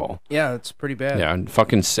fucking terrible. Yeah, it's pretty bad. Yeah,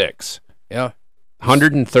 fucking 6. Yeah.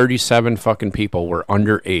 137 fucking people were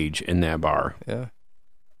underage in that bar. Yeah.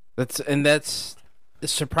 That's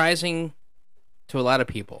surprising to a lot of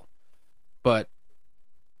people. But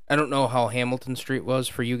I don't know how Hamilton Street was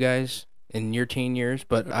for you guys in your teen years,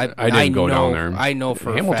 but I didn't go down there. I know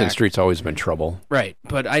for Hamilton Street's always been trouble. Right,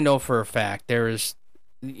 but I know for a fact there is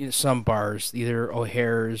some bars, either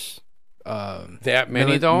O'Hare's, that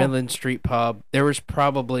many though? Midland Street Pub. There was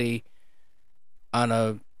probably on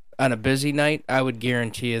a busy night, I would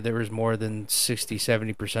guarantee you there was more than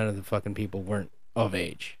 60-70% of the fucking people weren't of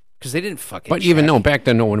age because they didn't fucking. But even though back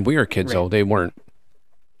then, when we were kids, though, they weren't.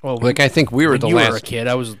 Well, I think we were the last. When you were a kid,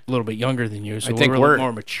 I was a little bit younger than you, so we were a little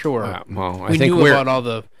more mature. We knew about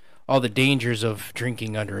all the dangers of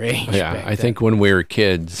drinking underage. Yeah, I think when we were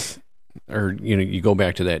kids, or you go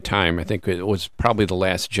back to that time, I think it was probably the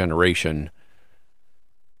last generation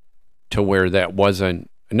to where that wasn't.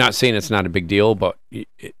 I'm not saying it's not a big deal, but they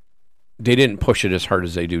didn't push it as hard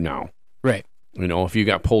as they do now. Right. If you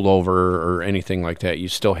got pulled over or anything like that, you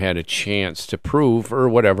still had a chance to prove or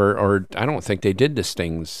whatever. Or I don't think they did these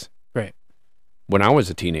things. Right. When I was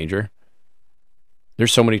a teenager,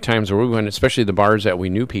 there's so many times where we went, especially the bars that we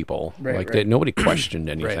knew people, that nobody questioned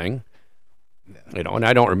anything. Right. And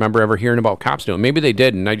I don't remember ever hearing about cops doing it. Maybe they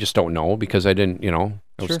did, and I just don't know because I didn't, I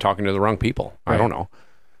was talking to the wrong people. Right. I don't know.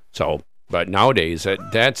 So But nowadays,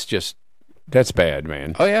 that's bad,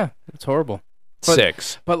 man. Oh yeah, it's horrible. But,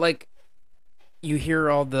 6. But like, you hear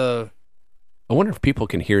all the. I wonder if people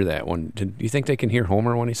can hear that one. Do you think they can hear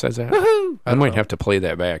Homer when he says that? Woohoo! I might have to play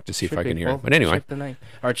that back to see if I can hear it. But anyway. Check the night.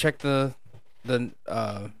 Or check the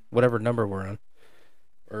whatever number we're on.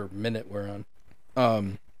 Or minute we're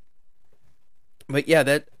on. But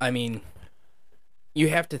yeah, you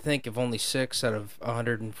have to think of only 6 out of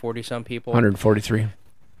 140 some people. 143.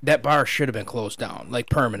 That bar should have been closed down, like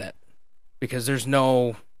permanent. Because there's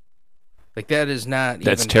no that is not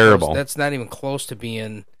That's even terrible. Close, that's not even close to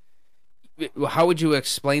being. How would you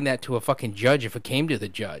explain that to a fucking judge if it came to the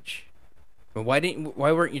judge? Why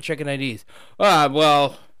weren't you checking IDs?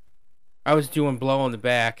 Well, I was doing blow on the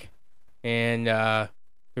back, and there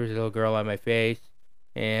was a little girl on my face,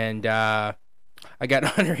 and I got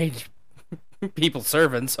underage people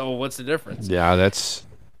serving. So what's the difference? Yeah, that's.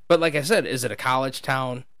 But like I said, is it a college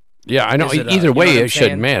town? Yeah, I know. Is it Either way, you know what I'm it shouldn't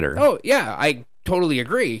saying? matter. Oh yeah, I totally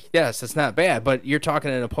agree. Yes, it's not bad, but you're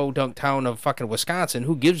talking in a podunk town of fucking Wisconsin.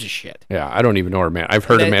 Who gives a shit? Yeah, I don't even know where I've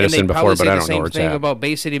heard of Madison before, but I don't know where it's same thing at. about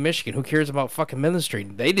Bay City, Michigan. Who cares about fucking Midland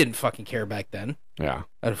Street? They didn't fucking care back then Yeah.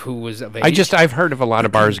 of who was of age. I've heard of a lot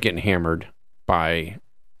of bars getting hammered by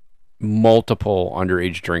multiple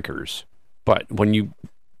underage drinkers. But when you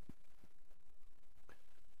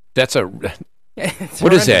that's a It's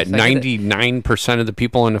what is that? horrendous. I get it. 99% of the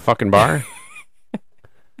people in the fucking bar?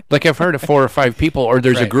 Like I've heard of 4 or 5 people, or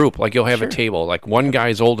there's a Right. group. Like you'll have Sure. a table. Like one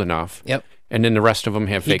guy's old enough, Yep. and then the rest of them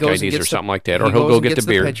have He fake goes and IDs or gets something like that, he or he'll goes go and get the gets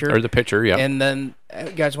the beer pitcher, or the pitcher. Yeah. And then,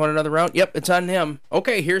 you guys want another round? Yep, it's on him.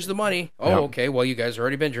 Okay, here's the money. Oh, Yep. okay. Well, you guys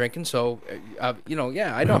already been drinking, so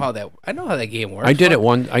yeah, I know how that game works. I did it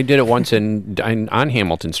Fuck. I did it once on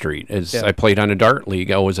Hamilton Street. Yeah. I played on a dart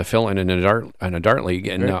league. I was a fill-in in a dart league,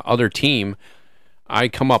 and Right. other team. I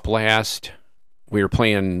come up last. We were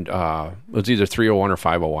playing. It was either 301 or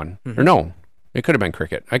 501, or no, it could have been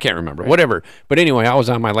cricket. I can't remember. Right. Whatever. But anyway, I was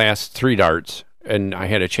on my last 3 darts, and I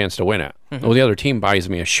had a chance to win it. Well, the other team buys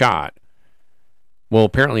me a shot. Well,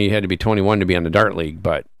 apparently you had to be 21 to be on the dart league,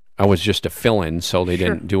 but I was just a fill-in, so they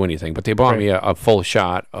didn't do anything. But they bought me a full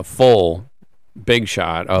shot, big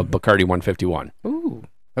shot of Bacardi 151. Ooh,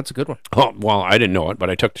 that's a good one. Oh, well, I didn't know it, but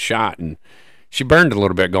I took the shot, and she burned a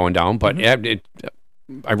little bit going down. But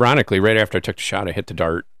ironically, right after I took the shot, I hit the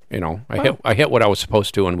dart. You know, I hit what I was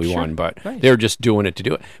supposed to, and we won. But Nice. they were just doing it to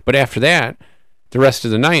do it. But after that, the rest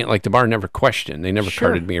of the night, like the bar never questioned. They never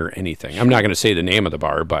carded me or anything. I'm not going to say the name of the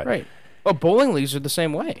bar, but Right. Well, bowling leagues are the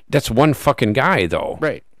same way. that's one fucking guy, though.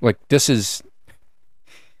 Right. Like, this is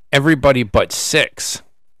everybody but 6.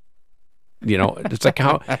 You know, it's like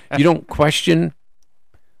how you don't question.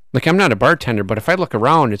 Like, I'm not a bartender, but if I look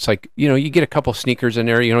around, it's like, you know, you get a couple sneakers in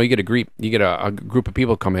there. You know, you get a group of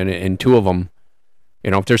people come in, and 2 of them, you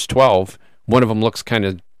know, if there's 12, one of them looks kind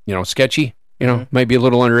of, you know, sketchy. You know, might be a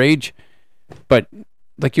little underage, but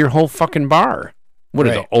like your whole fucking bar. What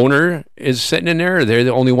if Right. the owner is sitting in there? Or they're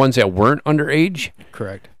the only ones that weren't underage.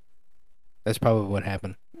 Correct. That's probably what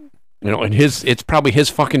happened. You know, and it's probably his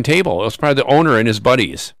fucking table. It was probably the owner and his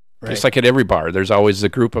buddies. Just Right. like at every bar, there's always a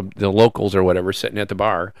group of the locals or whatever sitting at the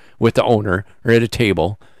bar with the owner or at a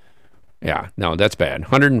table. Yeah, no, that's bad.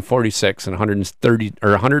 146 and 130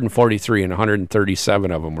 or 143 and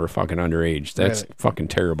 137 of them were fucking underage. That's Really? fucking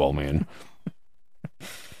terrible, man.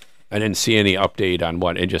 I didn't see any update on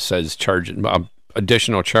what it just says.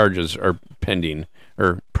 Additional charges are pending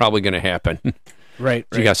or probably going to happen. Right.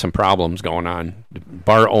 You got some problems going on.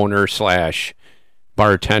 Bar owner /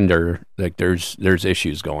 bartender, like there's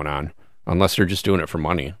issues going on. Unless they're just doing it for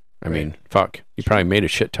money. I mean, fuck. You probably made a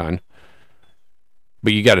shit ton.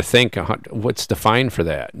 But you got to think, what's the fine for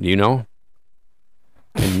that? Do you know?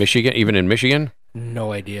 In Michigan, even in Michigan,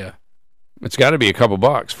 No idea. it's got to be a couple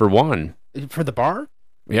bucks for one. For the bar?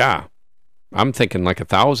 Yeah, I'm thinking like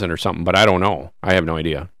 1,000 or something, but I don't know. I have no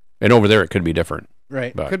idea. And over there, it could be different.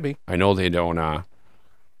 Right. But Could be. I know they don't.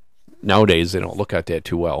 Nowadays, they don't look at that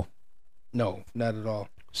too well. No, not at all.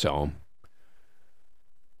 So,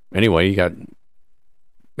 anyway, you got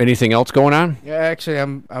anything else going on? Yeah, actually,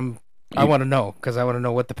 I want to know because I want to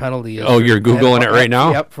know what the penalty is. Oh, you're Googling it right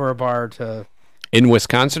now? Yep, for a bar In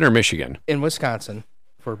Wisconsin or Michigan? in Wisconsin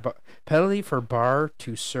for penalty for bar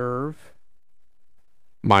to serve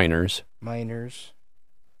Minors. minors.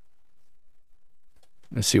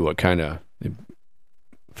 Let's see what kind of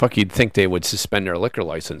fuck you'd think they would suspend their liquor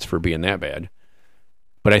license for being that bad.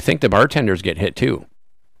 But I think the bartenders get hit too.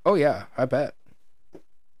 Oh yeah, I bet.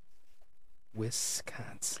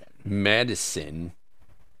 Wisconsin. Madison,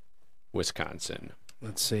 Wisconsin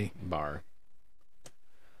Let's see. bar.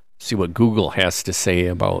 See what Google has to say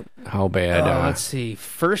about how bad let's see.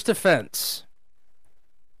 First offense.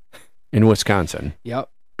 in Wisconsin. Yep.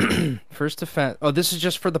 First offense. Oh, this is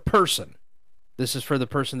just for the person. This is for the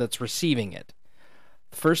person that's receiving it.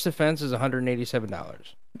 First offense is $187.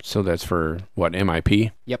 So that's for what,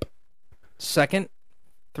 MIP? Yep. Second,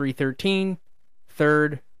 $313.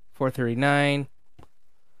 Third, $439.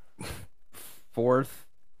 Fourth,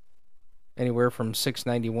 anywhere from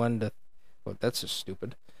 $691 to. Oh, that's just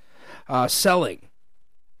stupid. Selling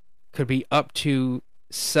could be up to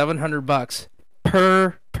 $700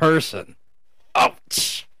 per person.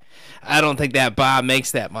 Ouch! I don't think that Bob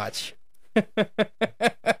makes that much.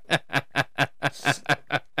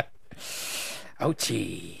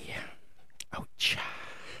 Ouchie. Ouch.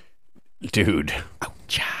 Dude.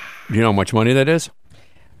 Ouch. Do you know how much money that is?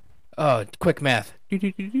 Oh, quick math.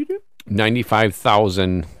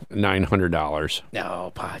 $95,900.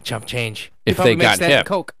 No, Pa, chump change. If He probably they makes got that in hip.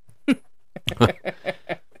 Coke.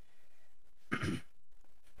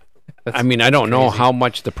 I mean, I don't know crazy. how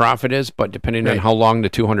much the profit is, but depending on Right. how long the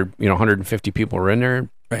 150 people were in there,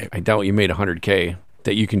 Right. I doubt you made $100K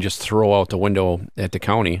that you can just throw out the window at the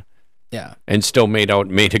county Yeah. and still made a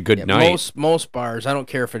good Yeah, night. most bars, I don't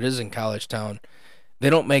care if it is in college town, they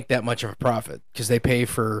don't make that much of a profit because they pay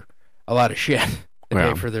for a lot of shit. They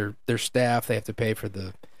Yeah. pay for their staff. They have to pay for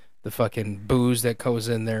the fucking booze that goes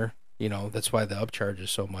in there. You know, that's why the upcharge is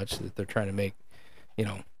so much that they're trying to make, you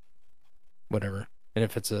know, whatever. And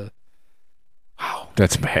if it's a wow,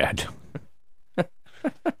 That's bad.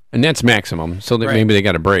 And that's maximum, so that Right. maybe they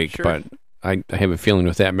got a break. Sure. But I have a feeling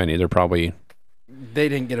with that many, they're probably they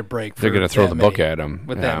didn't get a break. they're going to throw the book at them.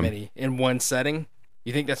 with that many in one setting.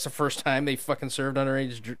 You think that's the first time they fucking served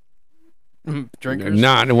underage drinkers?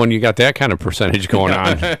 Not when you got that kind of percentage going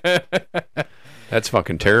on. That's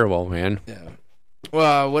fucking terrible, man. Yeah.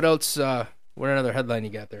 Well, what else? What another headline you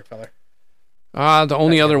got there, fella? The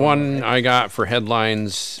only other one I got for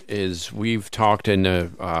headlines is we've talked in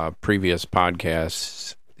the previous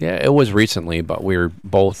podcasts. Yeah, it was recently, but we were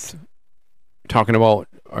both talking about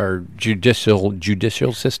our judicial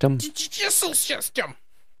system. Judicial system.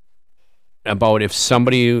 About if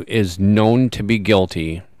somebody is known to be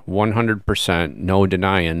guilty, 100%, no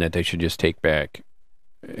denying that they should just take them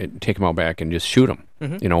out back and just shoot them.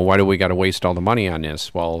 Mhm. You know, why do we got to waste all the money on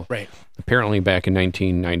this? Well, Right. apparently back in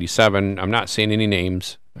 1997, I'm not saying any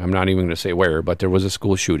names. I'm not even going to say where, but there was a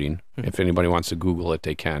school shooting. If anybody wants to Google it,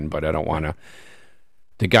 they can, but I don't want to.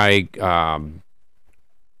 The guy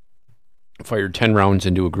fired 10 rounds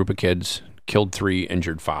into a group of kids, killed 3,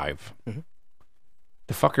 injured 5. Mhm.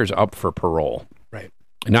 The fucker's up for parole. Right.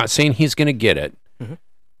 I'm not saying he's going to get it, Mhm.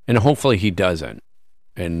 and hopefully he doesn't.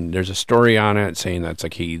 And there's a story on it saying that's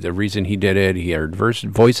like the reason he did it, he heard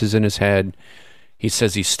voices in his head. He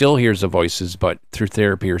says he still hears the voices, but through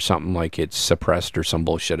therapy or something, like it's suppressed or some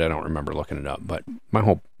bullshit. I don't remember looking it up. But my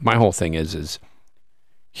whole thing is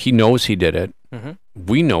he knows he did it. Mhm.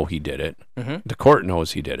 We know he did it. Mhm. The court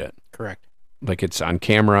knows he did it. Correct. Like it's on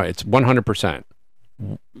camera. It's 100%.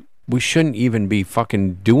 We shouldn't even be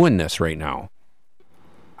fucking doing this right now.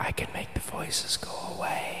 I can make the voices go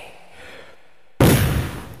away.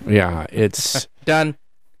 Yeah, it's Done.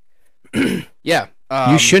 Yeah.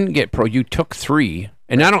 you shouldn't get You took 3,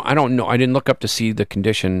 and I don't know. I didn't look up to see the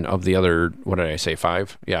condition of the other. What did I say?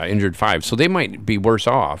 5? Yeah, injured 5. So they might be worse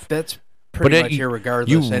off. That's pretty But much irregardless.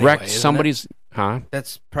 You anyway, wrecked isn't it? somebody's. Huh?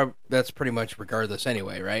 That's pretty much regardless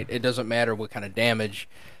anyway, right? It doesn't matter what kind of damage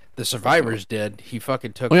the survivors did. He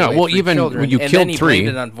fucking took. Yeah, away well, 3 even children, when you and killed then he 3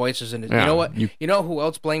 blamed it on voices in his. Yeah, You know what? you- You know who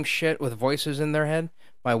else blames shit with voices in their head?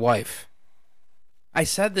 My wife. I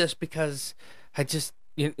said this because I just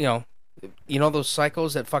you know those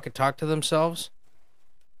psychos that fucking talk to themselves.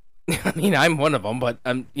 I mean, I'm one of them, but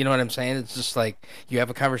you know what I'm saying? It's just like you have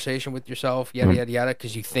a conversation with yourself, yada yada yada,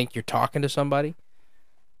 because you think you're talking to somebody.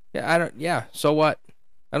 Yeah, I don't. Yeah, so what?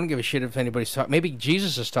 I don't give a shit if anybody's talking. Maybe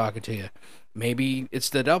Jesus is talking to you. Maybe it's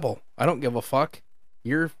the devil. I don't give a fuck.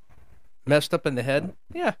 You're messed up in the head.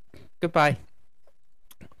 Yeah. Goodbye.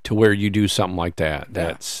 To where you do something like that.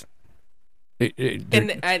 That's.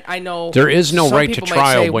 And I know there is no some right to people might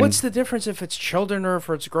trial say, when- what's the difference if it's children or if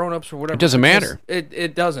it's grown-ups or whatever? It doesn't matter.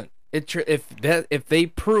 It doesn't. If they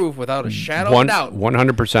prove without a shadow of a doubt,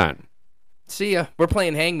 100%. see ya. We're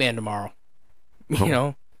playing Hangman tomorrow. You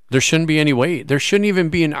know. There shouldn't be any way. There shouldn't even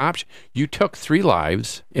be an option. You took 3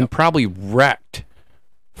 lives and probably wrecked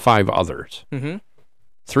 5 others. Mm-hmm.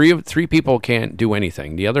 3 people can't do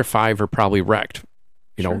anything. The other 5 are probably wrecked.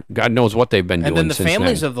 You know, God knows what they've been doing And then the since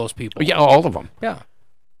families then. of those people. Yeah, all of them. Yeah.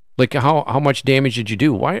 Like how much damage did you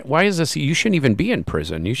do? Why is this? You shouldn't even be in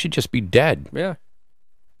prison. You should just be dead. Yeah.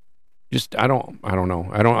 Just I don't know.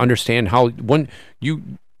 I don't understand how when you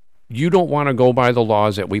don't want to go by the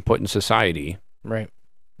laws that we put in society, Right.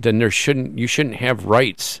 then you shouldn't have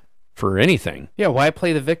rights for anything. Yeah, why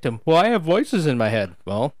play the victim? Well, I have voices in my head.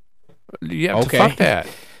 Well, Yeah, Okay. fuck that.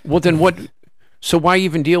 Well, then what? So why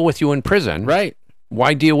even deal with you in prison? right.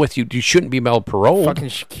 Why deal with you? You shouldn't be paroled. Fucking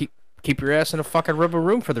keep your ass in a fucking rubber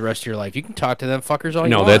room for the rest of your life. You can talk to them fuckers all you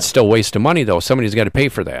No, want. that's still waste of money, though. Somebody's got to pay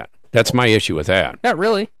for that. That's my issue with that. Not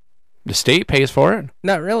really. The state pays for it?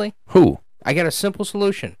 Not really. Who? I got a simple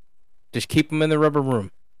solution. Just keep them in the rubber room.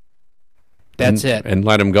 That's it. And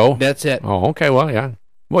let them go? That's it. Oh, okay. Well, yeah.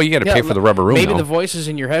 Well, you got to Yeah, pay for the rubber room, Maybe though. the voices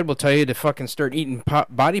in your head will tell you to fucking start eating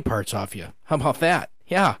body parts off you. How about that?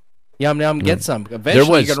 Yeah. Yum, yum, get some.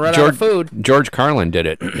 Eventually, you're going to run out of food. George Carlin did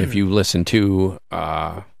it. If you listen to,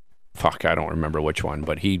 fuck, I don't remember which one,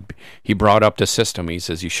 but he brought up the system. He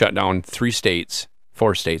says you shut down 4 states,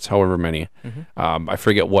 however many. I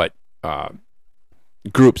forget what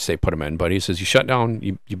groups they put them in, but he says you shut down,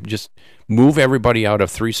 you just move everybody out of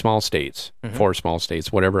 3 small states, 4 small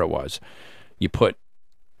states, whatever it was. You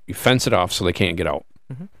fence it off so they can't get out.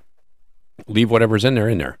 Leave whatever's in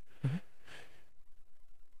there.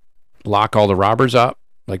 Lock all the robbers up,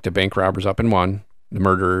 like the bank robbers up in one, the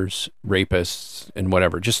murderers, rapists, and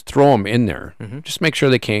whatever. Just throw them in there. Just make sure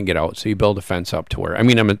they can't get out. So you build a fence up to where, I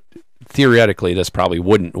mean, theoretically, this probably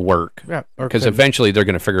wouldn't work. Yeah, Because eventually they're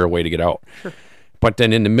going to figure a way to get out. Sure. But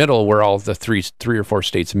then in the middle where all the three or 4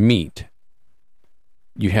 states meet,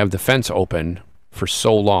 you have the fence open for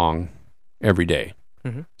so long every day.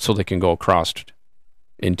 So they can go across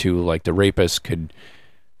into, like, the rapists could,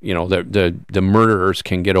 you know, the murderers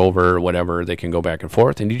can get over or whatever. They can go back and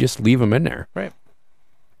forth, and you just leave them in there. Right.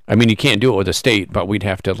 I mean, you can't do it with a state, but we'd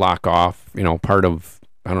have to lock off, you know, part of,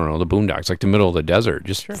 I don't know, the boondocks, like the middle of the desert.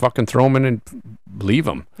 Just fucking throw them in and leave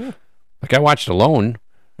them. Yeah. Like I watched Alone.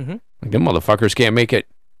 Like them motherfuckers can't make it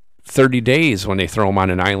 30 days when they throw them on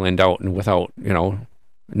an island out and without, you know,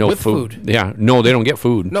 no With food. food. Yeah, no, they don't get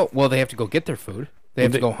food. No, well, they have to go get their food. They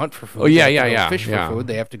have to go hunt for food. Oh, yeah, They have to yeah, go yeah, fish yeah. for food.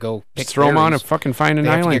 They have to go pick Just throw them on berries. and fucking find an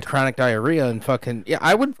They have to island. get chronic diarrhea and fucking... Yeah,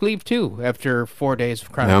 I would leave, too, after 4 days of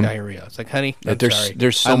chronic diarrhea. It's like, honey, I'm sorry.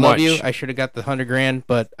 There's so I love much. you. I should have got the $100,000,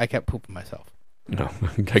 but I kept pooping myself. No,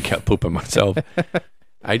 I kept pooping myself.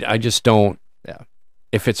 I just don't. Yeah.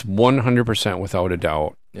 If it's 100% without a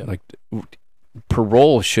doubt, Yeah. like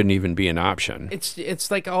parole shouldn't even be an option. It's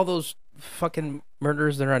like all those fucking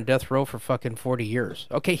murderers that are on death row for fucking 40 years.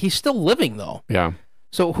 Okay, he's still living, though. Yeah.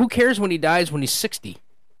 So who cares when he dies when he's 60?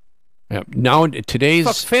 Yeah. Now today's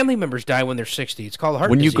Fuck, family members die when they're 60. It's called heart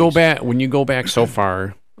when disease. you go back so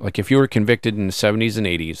far, like if you were convicted in the 70s and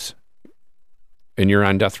 80s, and you're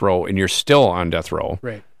on death row, and you're still on death row,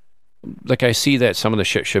 Right. like I see that some of the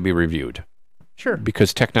shit should be reviewed. Sure.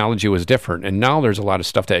 Because technology was different, and now there's a lot of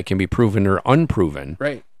stuff that can be proven or unproven.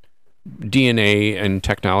 Right. DNA and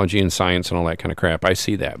technology and science and all that kind of crap. I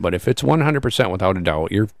see that. But if it's 100% without a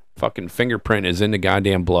doubt, your fucking fingerprint is in the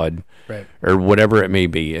goddamn blood, Right. or whatever it may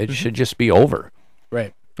be, it should just be over.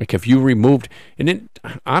 Right. Like if you removed, and it,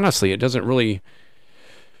 honestly, it doesn't really,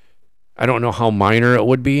 I don't know how minor it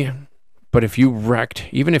would be, but if you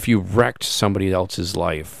even if you wrecked somebody else's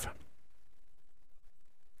life,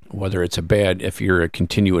 whether it's if you're a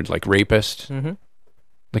continued like rapist,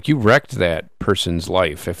 like you wrecked that person's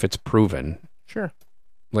life if it's proven. Sure.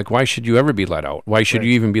 Like why should you ever be let out? Why should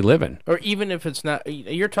you even be living? Or even if it's not,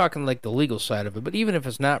 you're talking like the legal side of it, but even if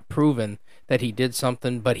it's not proven that he did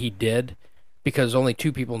something, but he did, because only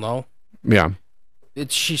 2 people know, Yeah.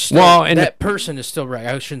 she's still, Well, and that person is still right.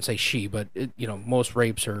 I shouldn't say she, but most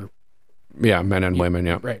rapes are Yeah, men and women,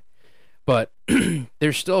 yeah. right. But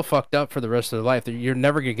they're still fucked up for the rest of their life. You're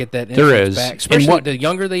never gonna get that There innocence is. back. And Especially the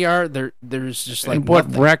younger they are, there's just like And what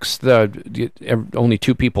nothing. wrecks only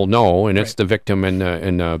 2 people know, and it's the victim and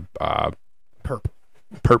the perp.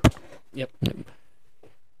 perp. Yep.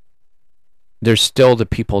 There's still the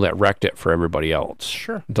people that wrecked it for everybody else.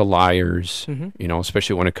 Sure. The liars, Mhm. you know,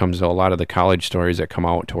 especially when it comes to a lot of the college stories that come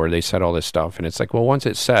out to where they said all this stuff. And it's like, well, once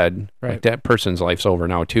it's said, Right. like that person's life's over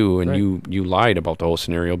now too. And Right. you lied about the whole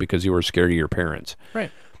scenario because you were scared of your parents.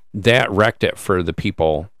 Right. That wrecked it for the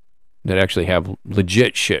people that actually have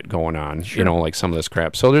legit shit going on, Sure. you know, like some of this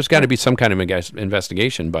crap. So there's got to be some kind of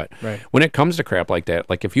investigation. But Right. when it comes to crap like that,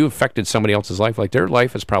 like if you affected somebody else's life, like their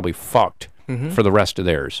life is probably fucked for the rest of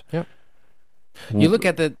theirs. Yep. You look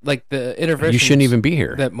at the interventions. You shouldn't even be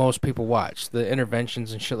here. That most people watch, the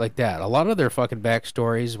interventions and shit like that. A lot of their fucking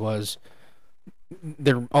backstories was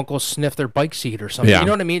their uncle sniffed their bike seat or something. Yeah. You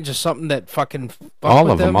know what I mean? Just something that fucking fucked All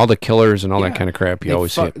with of them, all the killers and all that Yeah. kind of crap you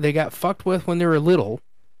always see. They got fucked with when they were little.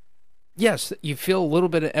 yes, you feel a little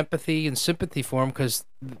bit of empathy and sympathy for them because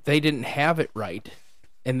they didn't have it right,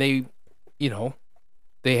 and they,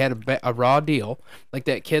 they had a raw deal, like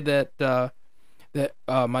that kid that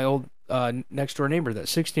my old next door neighbor, that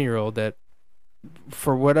 16-year-old that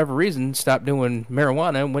for whatever reason stopped doing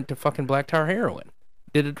marijuana and went to fucking black tar heroin,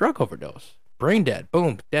 did a drug overdose, brain dead,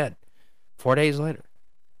 boom, dead, 4 days later.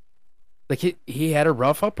 Like he had a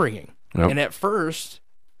rough upbringing, and at first,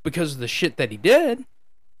 because of the shit that he did,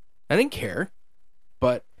 I didn't care.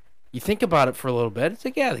 But you think about it for a little bit, it's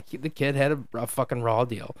like, yeah, the kid had a fucking raw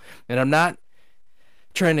deal. And I'm not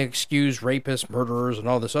trying to excuse rapists, murderers, and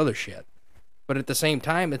all this other shit. But at the same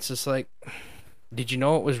time, it's just like, did you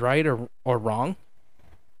know it was right or wrong?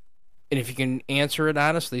 And if you can answer it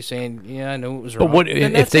honestly, saying, yeah, I know it was wrong. But what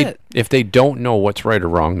if they don't know what's right or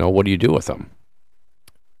wrong, though? What do you do with them?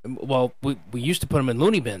 Well, we used to put them in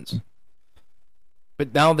loony bins.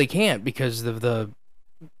 But now they can't because of the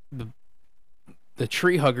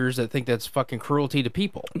tree huggers that think that's fucking cruelty to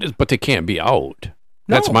people. But they can't be out.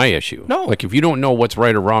 No. That's my issue. No. Like if you don't know what's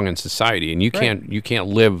right or wrong in society, and you can't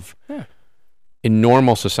live in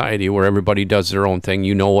normal society where everybody does their own thing,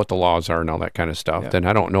 you know what the laws are and all that kind of stuff, then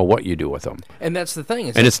I don't know what you do with them. And that's the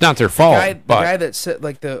thing. It's not their fault. The guy that said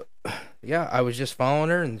like I was just following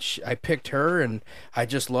her and I picked her and I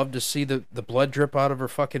just loved to see the blood drip out of her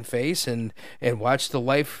fucking face and watch the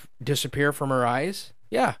life disappear from her eyes.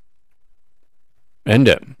 Yeah. End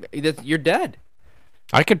it. You're dead.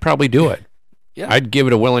 I could probably do it. Yeah. I'd give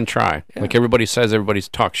it a will and try. Yeah. Like everybody says, everybody's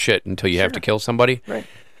talk shit until you have to kill somebody. Right.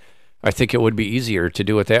 I think it would be easier to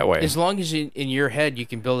do it that way. As long as in your head you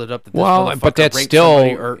can build it up that this but that's raped still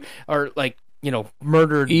somebody or like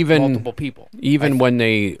murdered multiple people. Even when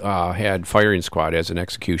they had firing squad as an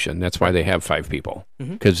execution, that's why they have 5 people,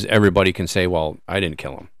 because everybody can say, "Well, I didn't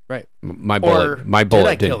kill him. Right. My bullet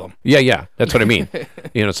didn't kill him." Yeah, that's what I mean.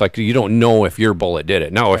 It's like you don't know if your bullet did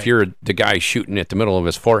it. Now, if you're the guy shooting at the middle of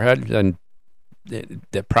his forehead, then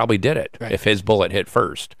that probably did it. Right. If his bullet hit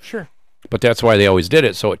first. Sure. But that's why they always did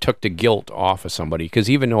it, so it took the guilt off of somebody. Because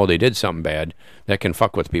even though they did something bad, that can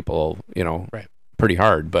fuck with people, pretty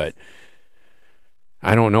hard. But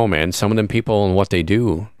I don't know, man. Some of them people and what they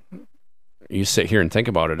do, you sit here and think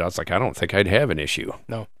about it. I was like, I don't think I'd have an issue.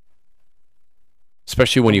 No.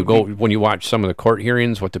 Especially when you watch some of the court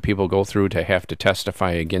hearings, what the people go through to have to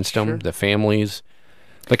testify against them, the families.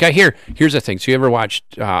 Like here's the thing. So you ever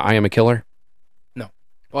watched I Am a Killer? No.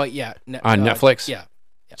 Well, yeah. On Netflix? Yeah.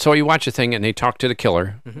 So you watch a thing and they talk to the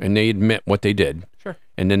killer and they admit what they did. Sure.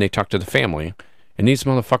 And then they talk to the family. And these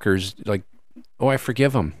motherfuckers, like, oh, I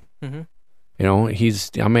forgive him. I'm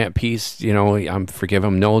at peace. I'm forgive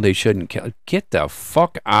him. No, they shouldn't kill. Get the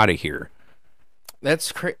fuck out of here.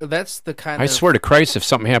 That's the kind I swear to Christ, if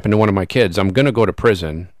something happened to one of my kids, I'm going to go to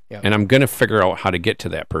prison and I'm going to figure out how to get to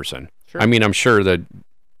that person. Sure. I mean, I'm sure that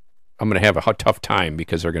I'm going to have a tough time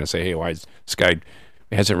because they're going to say, hey, why is this guy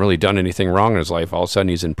hasn't really done anything wrong in his life? All of a sudden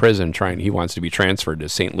he's in prison he wants to be transferred to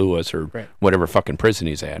St. Louis or whatever fucking prison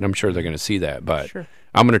he's at. And I'm sure they're going to see that, but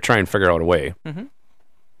I'm going to try and figure out a way. Mm-hmm.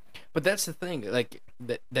 But that's the thing, like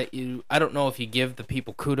I don't know if you give the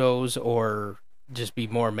people kudos or just be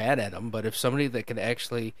more mad at them, but if somebody that could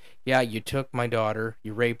actually, you took my daughter,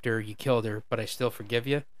 you raped her, you killed her, but I still forgive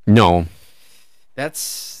you. No.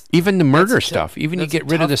 That's even the murder stuff. Even you get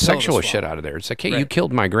rid of the sexual swallow. shit out of there. It's like, hey, you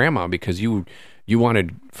killed my grandma because you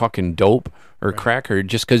wanted fucking dope or crack or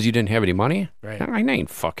just because you didn't have any money. Right. I ain't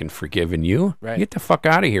fucking forgiving you. Right. Get the fuck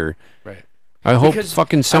out of here. Right. I hope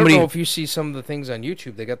fucking somebody. I don't know if you see some of the things on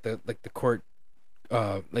YouTube. They got the court,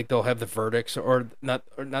 like they'll have the verdicts or not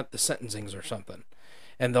the sentencings or something,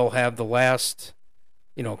 and they'll have the last,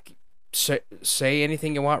 say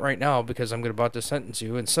anything you want right now because I'm about to sentence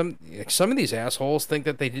you. And some of these assholes think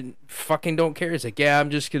that they don't care. It's like, yeah,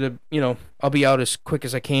 I'm just gonna, I'll be out as quick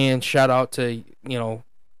as I can. Shout out to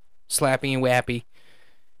Slappy and Wappy,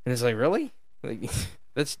 and it's like, really, like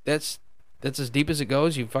that's as deep as it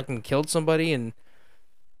goes. You fucking killed somebody and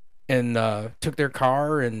took their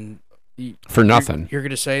car and for nothing. You're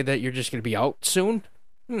gonna say that you're just gonna be out soon,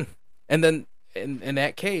 and then in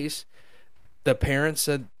that case, the parents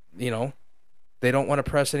said, they don't want to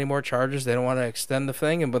press any more charges. They don't want to extend the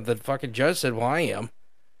thing, but the fucking judge said, well, I am.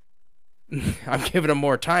 I'm giving them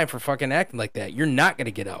more time for fucking acting like that. You're not gonna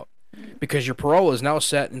get out because your parole is now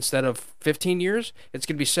set instead of 15 years. It's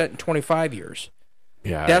gonna be set in 25 years.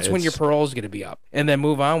 Yeah, that's when your parole is going to be up, and then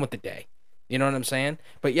move on with the day. You know what I'm saying?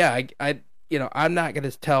 But yeah, I'm not going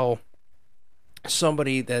to tell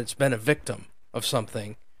somebody that's been a victim of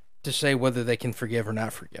something to say whether they can forgive or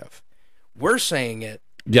not forgive. We're saying it.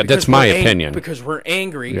 Yeah, that's my opinion. Because we're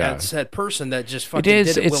angry at said person that just fucking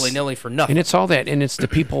did it willy-nilly for nothing. And it's all that, and it's the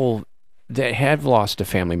people that have lost a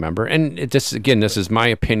family member, and this is my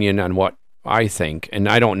opinion on what I think, and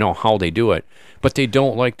I don't know how they do it, but they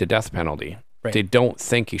don't like the death penalty. Right. They don't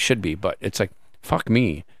think he should be, but it's like, fuck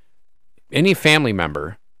me. Any family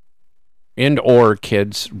member and or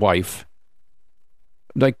kid's wife,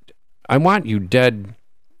 like, I want you dead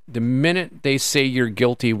the minute they say you're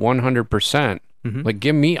guilty 100%. Like,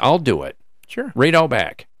 give me, I'll do it. Sure. Right out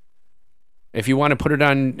back. If you want to put it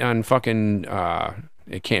on fucking,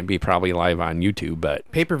 it can't be probably live on YouTube, but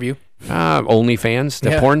Pay-per-view. OnlyFans,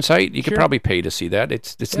 the porn site, you could Sure. probably pay to see that.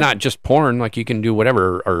 It's not just porn, like you can do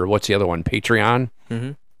whatever, or what's the other one, Patreon?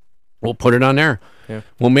 We'll put it on there. Yeah.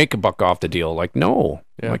 We'll make a buck off the deal. Like, no.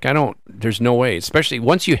 Yeah. Like, there's no way. Especially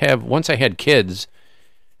once I had kids,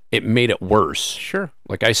 it made it worse. Sure.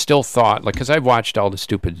 Like, I still thought, like, because I've watched all the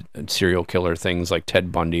stupid serial killer things, like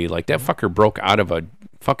Ted Bundy. Like, that fucker broke out of a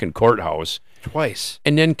fucking courthouse Twice.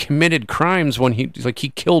 and then committed crimes when he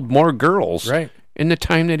killed more girls. Right. In the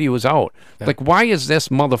time that he was out. Like, why is this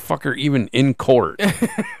motherfucker even in court?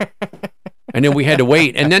 And then we had to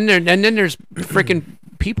wait. And then there's freaking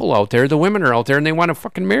people out there, the women are out there, and they want to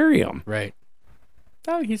fucking marry him. Right.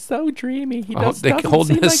 Oh, he's so dreamy. He They doesn't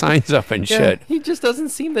holding seem the like signs up and shit. He just doesn't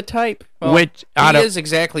seem the type. Well, Which he is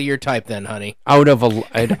exactly your type then, honey. out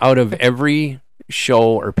of every show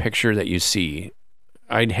or picture that you see,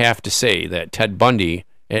 I'd have to say that Ted Bundy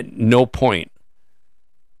at no point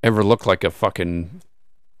ever looked like a fucking,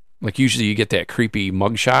 like, usually you get that creepy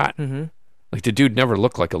mugshot. Mm-hmm. Like, the dude never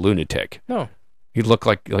looked like a lunatic. No. He looked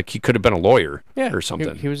like he could have been a lawyer or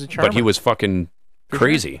something. He was a charmer. But he was fucking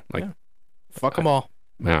crazy. Like, Fuck them all.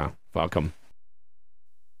 nah, fuck him.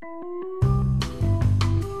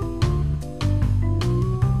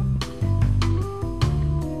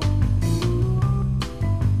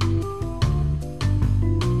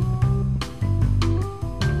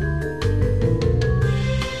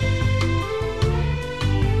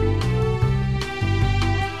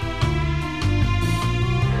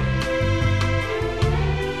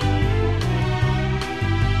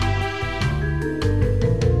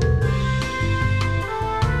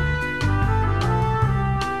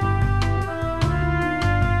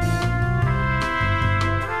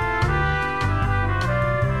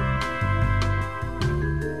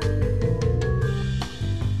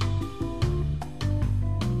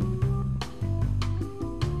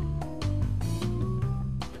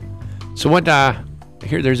 So what,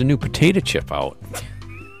 here, there's a new potato chip out.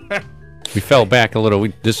 We fell back a little.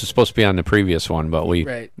 This was supposed to be on the previous one, but we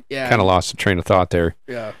Right. Yeah. kind of lost the train of thought there.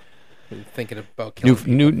 Yeah. I'm thinking about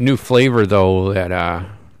killing New flavor, though, that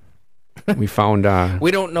we found.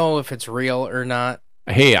 We don't know if it's real or not.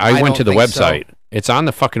 Hey, I went to the don't think so. website. It's on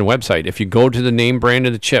the fucking website. If you go to the name brand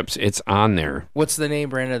of the chips, it's on there. What's the name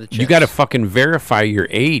brand of the chips? You got to fucking verify your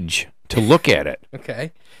age to look at it.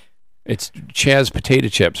 Okay. It's Chaz potato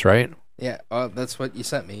chips, right? Yeah. That's what you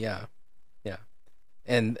sent me. Yeah. Yeah.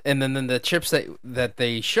 And then the chips that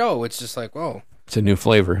they show, it's just like, whoa, It's a new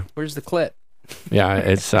flavor. where's the clit? Yeah,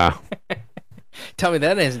 it's Tell me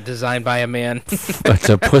that isn't designed by a man. it's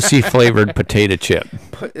a pussy flavored potato chip.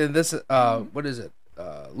 This what is it?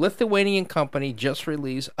 Lithuanian company just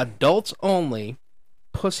released adults only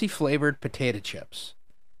pussy flavored potato chips.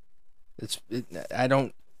 I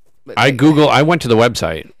went to the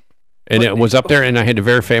website and it was up there and I had to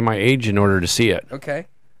verify my age in order to see it. Okay.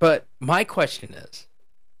 But my question is,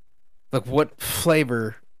 like, what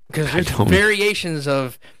flavor? Because I there's don't- variations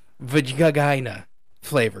of vagina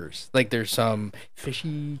flavors. Like, there's some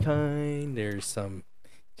fishy kind, there's some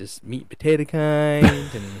just meat potato kind,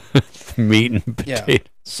 and Meat and yeah. potato.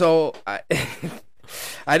 So I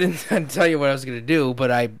didn't tell you what I was gonna do,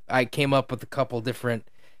 but I came up with a couple different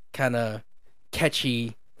kind of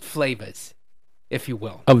catchy flavors, if you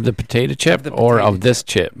will. Of the potato chip the or potato of this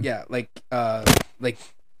chip? Yeah, like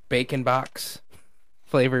bacon box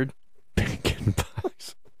flavored, Bacon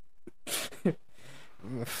box.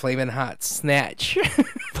 flaming hot snatch.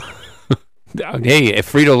 Hey,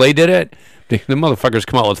 if Frito-Lay did it, the motherfuckers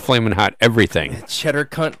come out with flaming hot everything. Cheddar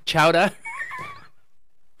cunt chowder.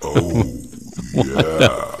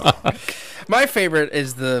 My favorite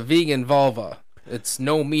is the vegan vulva. It's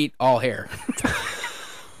no meat, all hair.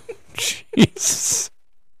 Jesus.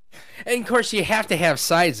 And of course, you have to have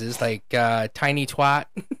sizes like tiny twat,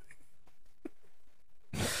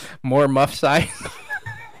 more muff size.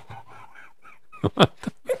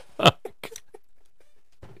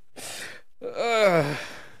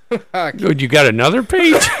 Dude, you got another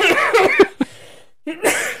page?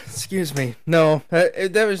 Excuse me. No,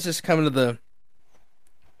 that was just coming to the.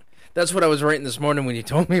 That's what I was writing this morning when you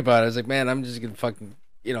told me about it. I was like, man, I'm just gonna fucking,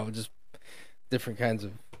 just different kinds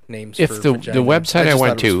of names. If for the vagina. website I just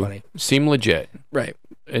went thought it was to funny. seemed legit, Right?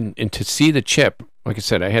 and to see the chip, like I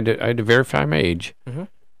said, I had to verify my age. Mm-hmm.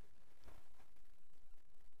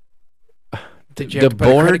 Did you The have to put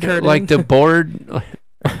a credit board, card like in? the board,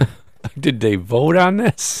 did they vote on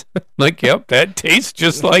this? Like, yep, that tastes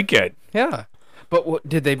just like it. Yeah. But what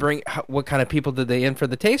did they bring? What kind of people did they in for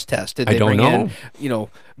the taste test? Did I they don't bring know.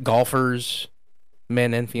 in, golfers,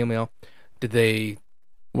 men and female? Did they?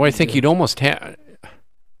 Well, I think you'd almost have,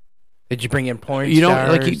 Did you bring in porn like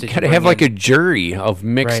stars? you gotta have like a jury of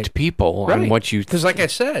mixed Right. people on Right. what you. Because, like I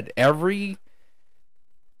said, every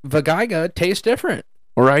Vagina tastes different.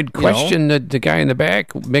 Or I'd question the guy in the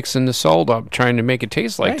back mixing the salt up, trying to make it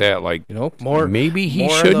taste like Right. that. Like, More maybe he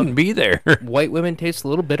more of shouldn't the- be there. white women taste a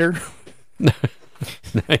little bitter.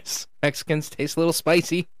 Nice. Mexicans taste a little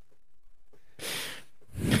spicy.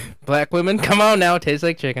 Black women, come on now, taste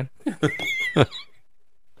like chicken.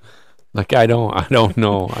 Like, I don't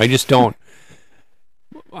know. I just don't.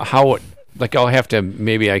 How it, like, I'll have to,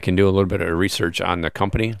 maybe I can do a little bit of research on the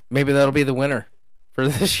company. Maybe that'll be the winner for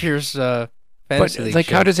this year's But, fantasy league like,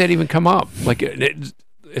 show. how does that even come up? Like,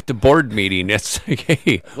 at the board meeting, it's like,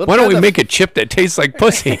 hey, Let's why don't have we the- make a chip that tastes like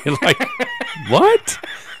pussy? Like, what?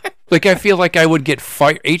 Like, I feel like I would get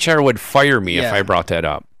HR would fire me if Yeah. I brought that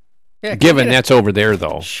up. Yeah, Given get it. that's over there,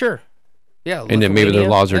 though. Sure. Yeah. And then maybe their Lithuania,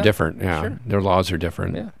 laws are yeah. different. Yeah, Sure. their laws are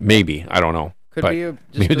different. Yeah. Maybe. I don't know. Could But be a,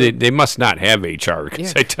 just maybe a- they must not have HR,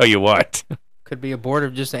 because Yeah. I tell you what, could be a board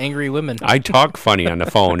of just angry women. I talk funny on the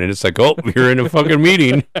phone, and it's like, oh, you're in a fucking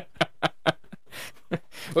meeting.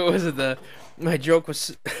 What was it? My joke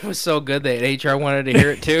was so good that HR wanted to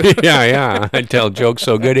hear it too. Yeah. I tell jokes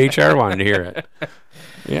so good, HR wanted to hear it.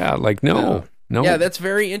 Yeah, like, no. Yeah, that's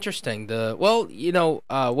very interesting. What is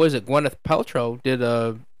it? Gwyneth Paltrow did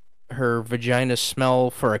her vagina smell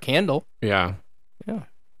for a candle. Yeah. Yeah.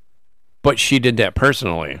 But she did that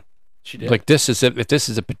personally. She did. Like, if this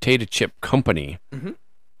is a potato chip company, Mhm.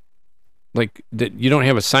 like, you don't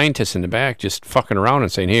have a scientist in the back just fucking around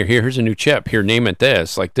and saying, here's a new chip. Here, name it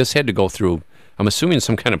this. Like, this had to go through, I'm assuming,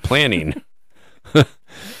 some kind of planning.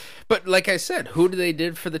 But like I said, who they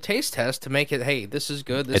did for the taste test to make it? Hey, this is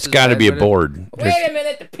good. It's got to be a board. Wait a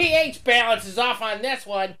minute, the pH balance is off on this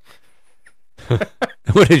one.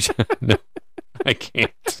 What did you? No, I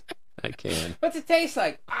can't. What's it taste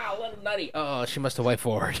like? Ah, a little nutty. Oh, she must have went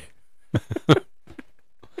forward.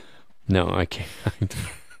 No, I can't.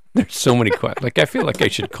 There's so many questions. Like, I feel like I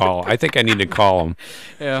should call. I think I need to call them.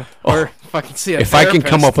 Yeah. Or if I can see a If I can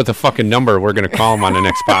come therapist. up with a fucking number, we're going to call them on the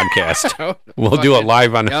next podcast. We'll do it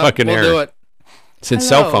live on the Yep, fucking we'll air. do it. Since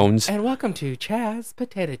Hello, cell phones. And welcome to Chaz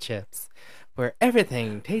Potato Chips, where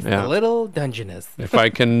everything tastes Yeah. a little dungeness. If I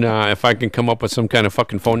can come up with some kind of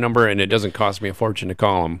fucking phone number and it doesn't cost me a fortune to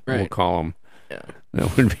call them, we'll Right. call them. Yeah.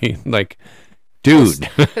 That would be like, dude.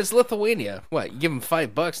 It's Lithuania. What? You give them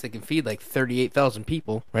 $5, they can feed like 38,000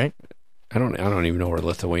 people, right? I don't even know where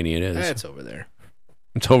Lithuania is. That's over there.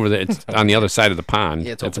 It's over there. It's on the other side of the pond.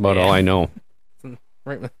 Yeah, it's That's over about there. all I know.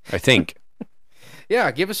 Right. I think. Yeah,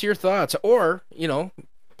 give us your thoughts, or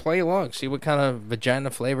play along, see what kind of vagina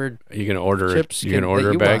flavored Are you gonna order chips it? You gonna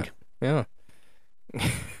order a that you bag?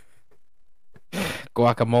 want. Yeah.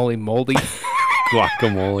 Guacamole moldy.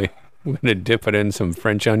 Guacamole. We're gonna dip it in some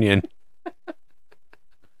French onion.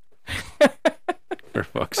 For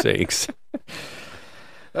fuck's sakes.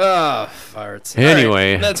 Oh, farts.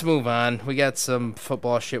 Anyway. All right, let's move on. We got some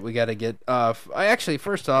football shit we got to get.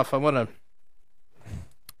 First off, I want to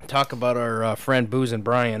talk about our friend Booze and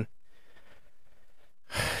Brian.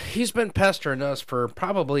 He's been pestering us for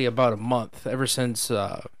probably about a month, ever since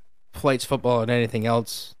Flights Football and Anything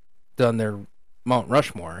Else done their Mount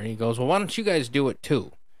Rushmore, and he goes, "Well, why don't you guys do it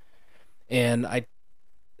too?" And I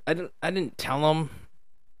didn't tell him,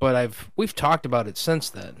 but we've talked about it since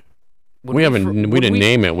then. We didn't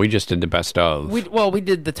name it. We just did the best of. We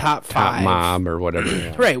did the top Top five. Mob or whatever.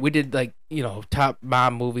 Yeah. Right, we did like top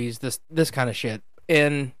mob movies, this kind of shit,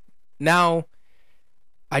 and now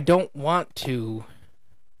I don't want to,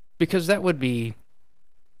 because that would be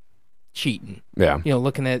cheating. Yeah.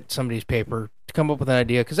 Looking at somebody's paper to come up with an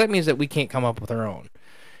idea, because that means that we can't come up with our own,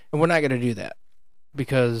 and we're not going to do that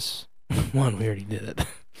because one, we already did it.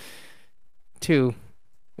 Two,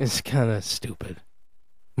 it's kind of stupid.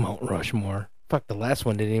 Mount Rushmore. Fuck, the last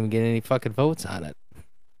one didn't even get any fucking votes on it.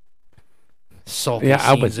 Salty Yeah,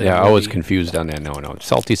 I scenes was in a I was movie. confused on that. No.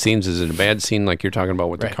 Salty scenes, is it a bad scene like you're talking about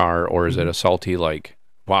with Right. Mm-hmm. the car, or is it a salty like,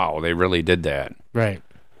 wow, they really did that? Right.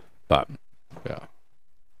 But Yeah.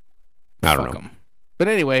 I don't Fuck know. 'em. But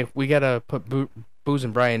anyway, we gotta put Booze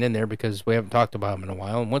and Brian in there because we haven't talked about him in a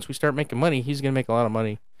while. And once we start making money, he's gonna make a lot of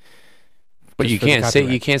money. But Just you for the can't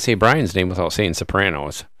copyright. say Brian's name without saying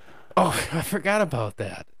Sopranos. Oh, I forgot about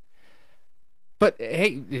that. But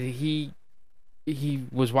hey, he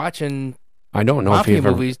was watching I don't know mafia if he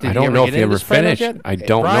ever. movies. Did I he don't ever know get if he into ever Sopranos finished. yet? I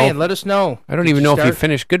don't Brian, know. let us know. I don't Did even you know if he start?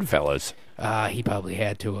 finished Goodfellas. He probably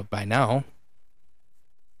had to by now.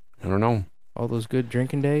 I don't know. All those good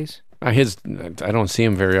drinking days. I don't see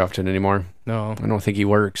him very often anymore. No, I don't think he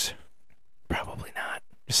works. probably not.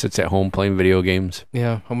 Just sits at home playing video games.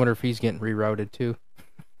 Yeah, I wonder if he's getting rerouted too.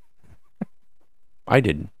 I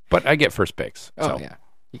didn't, but I get first picks. Oh so. yeah,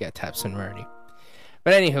 you got top seniority.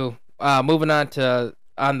 But anywho, moving on to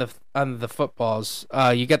on the footballs.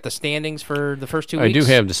 You got the standings for the first 2 weeks. I do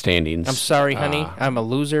have the standings. I'm sorry, honey. I'm a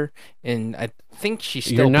loser, and I think she's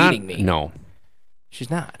You're still not, beating me. No. She's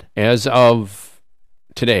not. As of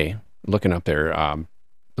today, looking up there,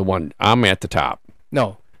 the one I'm at the top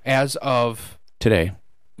No, as of today.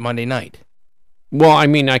 Monday night. Well, I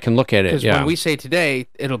mean, I can look at it. Because Yeah. when we say today,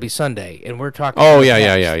 it'll be Sunday, and we're talking. Oh in the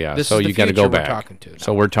yeah, past. This So is the you got to future go we're back. talking to now.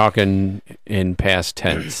 So we're talking in past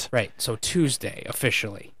tense. Right. So Tuesday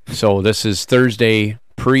officially. So this is Thursday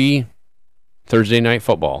Thursday night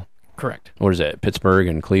football. Correct. What is it? Pittsburgh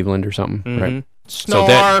and Cleveland or something, right? Mhm. So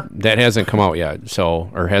Snore. that hasn't come out yet. So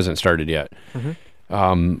or hasn't started yet.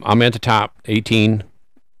 I'm at the top, 18.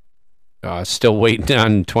 Still waiting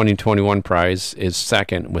on 2021 prize is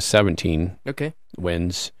second with 17 Okay.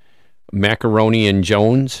 wins. Macaroni and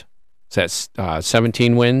Jones, that's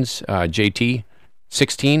 17 wins. JT,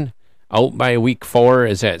 16. Out by week 4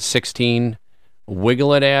 is at 16.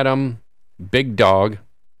 Wiggle It Adam, Big Dog,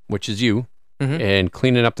 which is you, and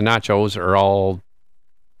Cleaning Up the Nachos are all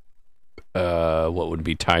what would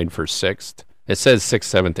be tied for 6th. It says 6th,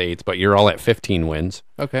 7th, 8th, but you're all at 15 wins.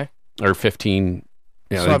 Okay. Or 15.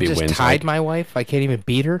 Yeah, So that'd I've be just wins. tied my wife. I can't even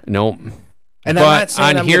beat her. Nope. And But I'm not saying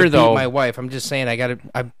on I'm here, gonna though- beat my wife. I'm just saying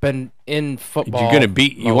I've been in football. You're gonna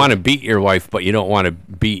beat. You mode. want to beat your wife, but you don't want to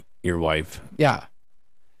beat your wife. Yeah.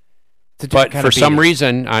 To just But kinda for beat some her.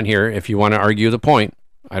 reason on here, if you want to argue the point,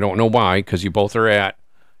 I don't know why, because you both are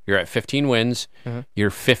you're at 15 wins. You're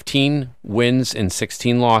 15 wins and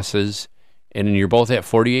 16 losses, and you're both at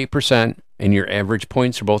 48%, and your average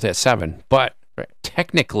points are both at 7. But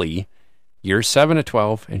technically, you're 7 of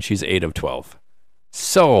 12, and she's 8 of 12.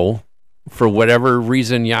 So, for whatever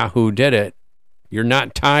reason Yahoo did it, you're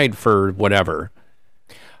not tied for whatever.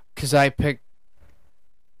 Because I picked.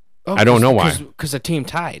 Oh, I don't know why. Because the team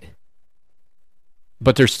tied.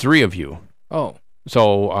 But there's 3 of you. Oh.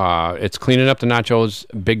 So it's Cleaning Up the Nachos,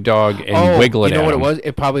 Big Dog, and Wiggle It You know what it Adam. was?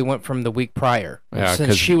 It probably went from the week prior. Yeah, Since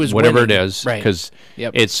because she was whatever winning. it is, Right. because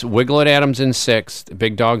Yep. it's Wiggle It Adams in 6th,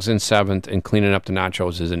 Big Dog's in 7th, and Cleaning Up the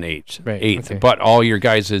Nachos is in 8th. Right, 8th. okay. But all your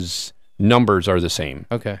guys' numbers are the same.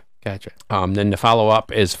 Okay. Gotcha. Then the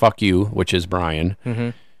follow-up is Fuck You, which is Brian.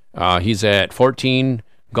 He's at 14.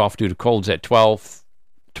 Golf Due to Cold's at 12th.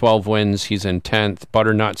 12 wins. He's in 10th.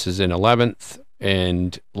 Butternuts is in 11th.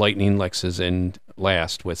 And Lightning Licks is in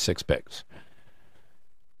last with 6 picks.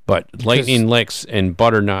 But Lightning Licks and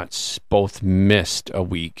Butternuts both missed a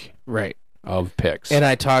week Right. of picks. And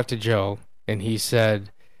I talked to Joe, and he said,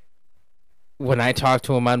 when I talked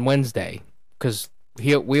to him on Wednesday, because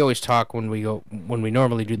we always talk when we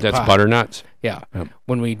normally do the That's pod. Butternuts? Yeah. Yep.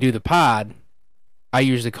 When we do the pod, I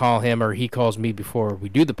usually call him or he calls me before we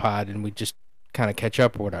do the pod, and we just kind of catch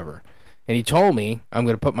up or whatever. And he told me I'm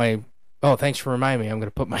going to put my. Oh, thanks for reminding me. I'm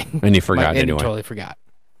going to put my. And you forgot and anyway. he totally forgot.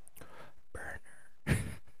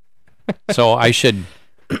 So I should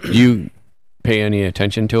you pay any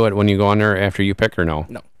attention to it when you go on there after you pick or no?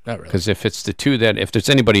 No, not really. Because if it's the two that if there's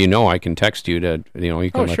anybody you know, I can text you to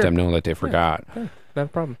you can let sure. them know that they forgot. Yeah, not a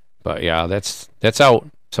problem. But yeah, that's out.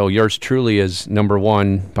 So yours truly is number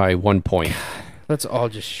 1 by 1 point. Let's all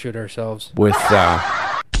just shoot ourselves. With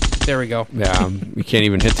There we go. you can't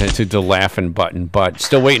even hit the laughing button. But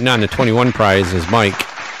still waiting on the 21 prize is Mike.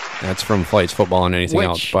 That's from Flights Football and anything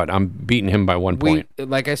else. But I'm beating him by 1 point.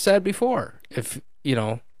 Like I said before, if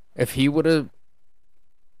he would have,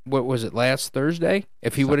 what was it, last Thursday?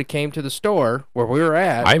 If he would have came to the store where we were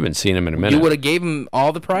at, I haven't seen him in a minute. you would have gave him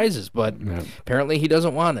all the prizes, but Yeah. apparently he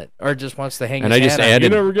doesn't want it, or just wants to hang And his I just hat on. added-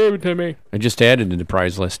 You never gave it to me. I just added to the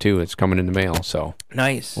prize list too. It's coming in the mail, so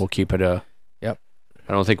Nice. we'll keep it a. Yep.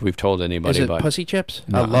 I don't think we've told anybody, Is it but pussy chips?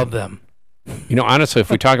 No. I love them. Honestly, if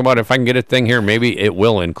we talk about if I can get a thing here, maybe it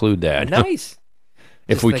will include that. Nice.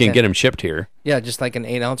 If Just we like can a- get them shipped here. Yeah, just like an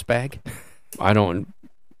 8-ounce bag. I don't.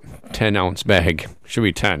 10-ounce bag should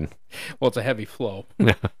be 10. Well, it's a heavy flow.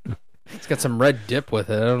 It's got some red dip with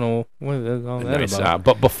it. I don't know what is all that Nice. about.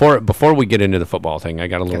 But before we get into the football thing, I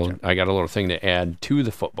got a little thing to add to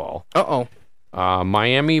the football. Uh-oh.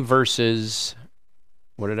 Miami versus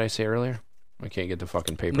what did I say earlier? I can't get the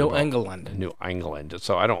fucking paper. New about England. New England.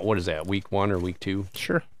 So I don't. What is that? Week 1 or week 2?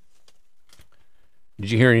 Sure.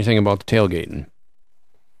 Did you hear anything about the tailgating?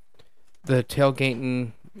 The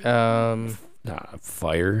tailgating.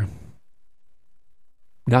 Fire.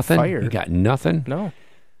 Nothing. Fire? You got nothing. No.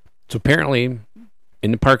 So apparently,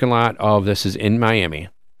 in the parking lot of this is in Miami.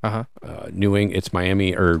 Uh-huh. It's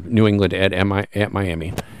Miami or New England at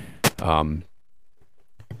Miami.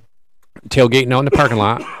 Tailgating out in the parking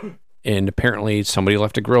lot, and apparently somebody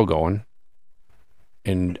left a grill going.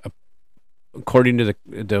 And according to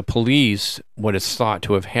the police, what is thought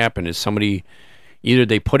to have happened is somebody either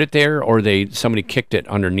they put it there or somebody kicked it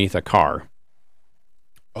underneath a car.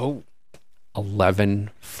 Oh. 11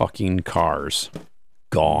 fucking cars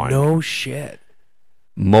gone. No shit.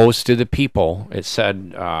 Most of the people, it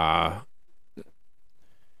said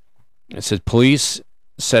police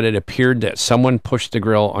said it appeared that someone pushed the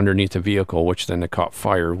grill underneath the vehicle, which then it caught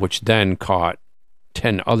fire, which then caught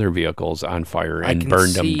 10 other vehicles on fire and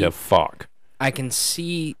burned them to fuck. I can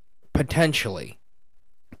see potentially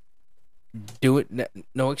do it,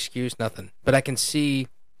 no excuse, nothing. But I can see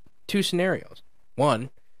 2 scenarios.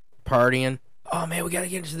 One, partying. Oh man, we gotta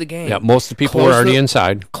get into the game. Yeah, most of the people were already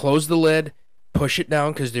inside. Close the lid, push it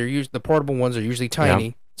down because the portable ones are usually tiny.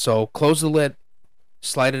 Yeah. So close the lid,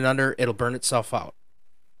 slide it under, it'll burn itself out.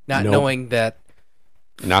 Not Nope. knowing that.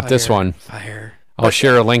 Not this one. Fire. I'll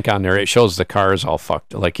share a link on there. It shows the cars all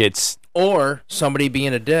fucked. Like it's. Or somebody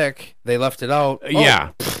being a dick, they left it out.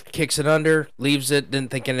 Yeah. Kicks it under, leaves it, didn't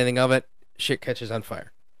think anything of it. Shit catches on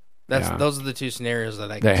fire. Yeah. Those are the 2 scenarios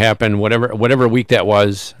that That happened. Whatever week that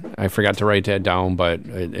was, I forgot to write that down, but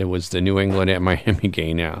it was the New England at Miami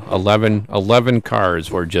game. Yeah, 11 cars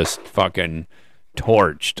were just fucking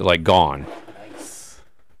torched, like gone. Nice.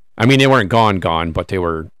 I mean, they weren't gone, but they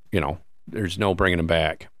were. There's no bringing them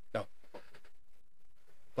back. No.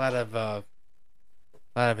 A lot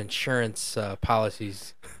of insurance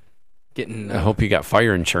policies getting. I hope you got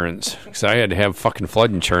fire insurance, because I had to have fucking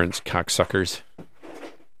flood insurance, cocksuckers.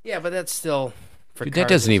 Yeah, but that's still for Dude, cars. that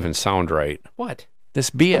doesn't even sound right. What? This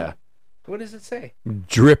beer. What does it say?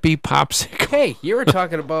 Drippy popsicle. Hey, you were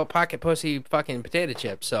talking about pocket pussy fucking potato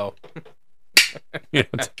chips, so.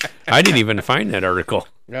 I didn't even find that article.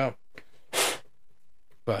 No.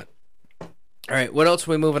 But. All right, what else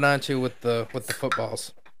are we moving on to with the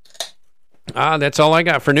footballs? That's all I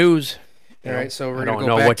got for news. All right, so we're I going to don't go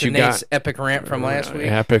know back what to you Nate's got. epic rant from last week.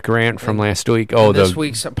 Epic rant from last week. Oh, this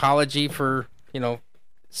week's apology for,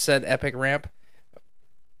 said epic rant.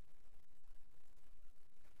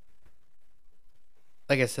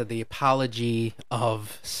 Like I said, the apology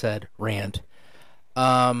of said rant.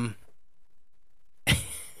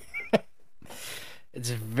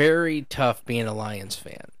 It's very tough being a Lions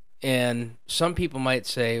fan. And some people might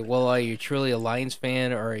say, well, are you truly a Lions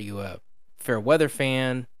fan or are you a fair weather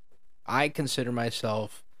fan? I consider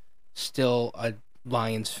myself still a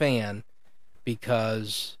Lions fan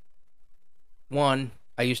because, one,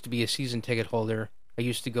 I used to be a season ticket holder. I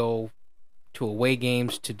used to go to away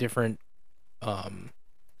games to different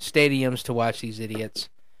stadiums to watch these idiots.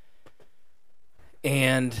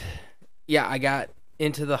 And, yeah, I got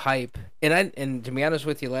into the hype. And to be honest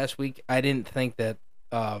with you, last week, I didn't think that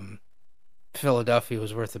Philadelphia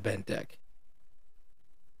was worth a bent dick.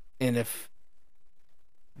 And if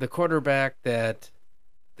the quarterback that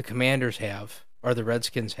the Commanders have, or the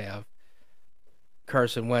Redskins have,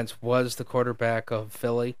 Carson Wentz, was the quarterback of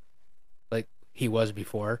Philly, like he was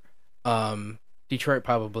before, Detroit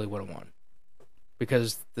probably would have won.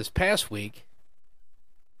 Because this past week,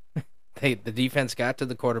 the defense got to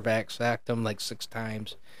the quarterback, sacked him like 6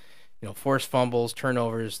 times, forced fumbles,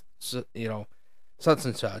 turnovers, such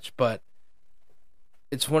and such. But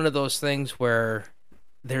it's one of those things where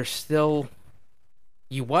they're still,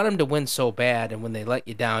 you want them to win so bad, and when they let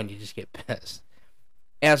you down, you just get pissed.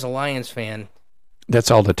 As a Lions fan,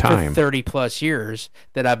 that's all the time. For 30 plus years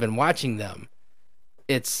that I've been watching them,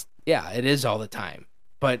 it is all the time.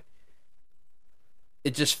 But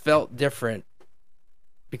it just felt different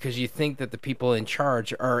because you think that the people in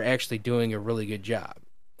charge are actually doing a really good job.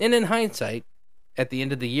 And in hindsight, at the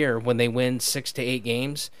end of the year, when they win 6 to 8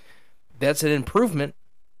 games, that's an improvement.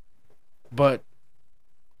 But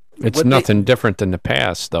it's nothing different than the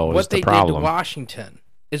past, though. What is the they problem. did to Washington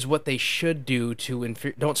is what they should do to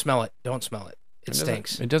don't smell it. Don't smell it. It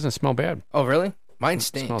stinks. It doesn't smell bad. Oh, really? Mine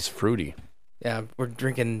stinks. It smells fruity. Yeah, we're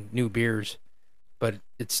drinking new beers, but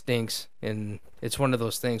it stinks, and it's one of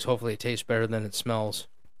those things. Hopefully, it tastes better than it smells,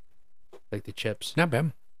 like the chips. Not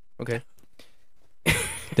bad. Okay.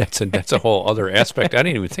 That's a whole other aspect. I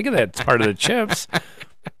didn't even think of that. It's part of the chips.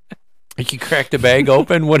 You crack the bag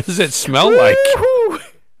open. What does it smell like?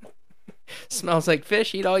 Smells like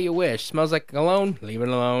fish, eat all you wish. Smells like cologne, leave it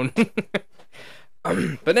alone.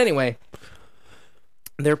 But anyway,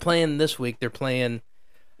 they're playing this week. They're playing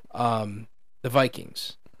the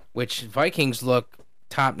Vikings, which Vikings look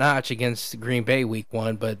top-notch against Green Bay week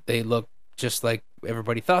 1, but they look just like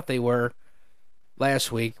everybody thought they were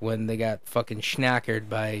last week when they got fucking schnackered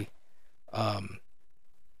by...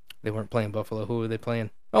 they weren't playing Buffalo. Who were they playing?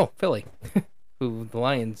 Oh, Philly, who the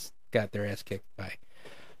Lions got their ass kicked by.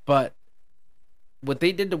 But what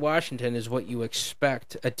they did to Washington is what you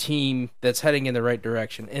expect a team that's heading in the right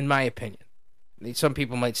direction, in my opinion. Some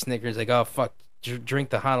people might snicker, like, oh, fuck, drink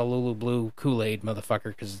the Honolulu Blue Kool-Aid, motherfucker,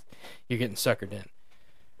 because you're getting suckered in.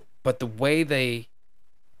 But the way they,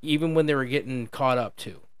 even when they were getting caught up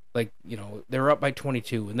to, like, you know, they were up by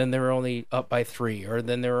 22, and then they were only up by 3, or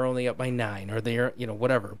then they were only up by 9, or they're, you know,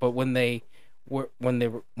 whatever. But when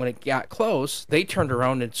it got close, they turned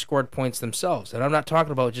around and scored points themselves. And I'm not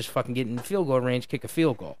talking about just fucking getting in the field goal range, kick a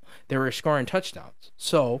field goal. They were scoring touchdowns.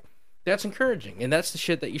 So that's encouraging, and that's the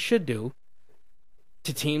shit that you should do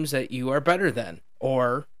to teams that you are better than,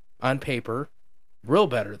 or on paper, real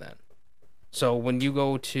better than. So when you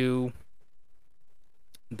go to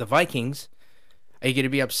the Vikings, are you going to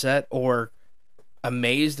be upset or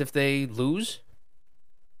amazed if they lose?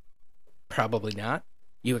 Probably not.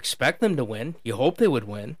 You expect them to win. You hope they would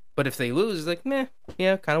win. But if they lose, it's like, meh,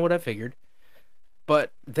 yeah, kind of what I figured.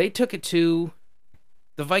 But they took it to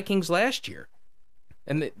the Vikings last year.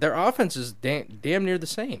 And their offense is damn near the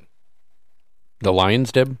same. The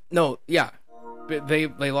Lions did? No, yeah. They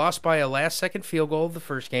lost by a last-second field goal the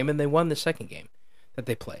first game, and they won the second game that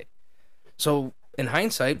they played. So, in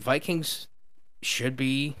hindsight, Vikings should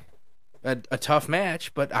be a tough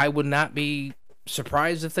match, but I would not be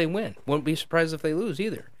surprised if they win. Wouldn't be surprised if they lose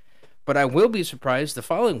either. But I will be surprised the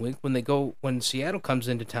following week when Seattle comes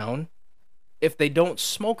into town if they don't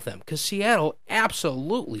smoke them, because Seattle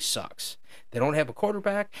absolutely sucks. They don't have a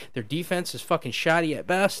quarterback. Their defense is fucking shoddy at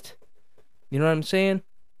best. You know what I'm saying?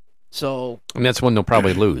 So, and that's when they'll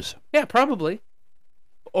probably lose. Yeah, probably.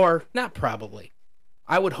 Or not probably.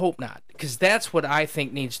 I would hope not, because that's what I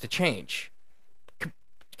think needs to change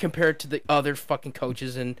compared to the other fucking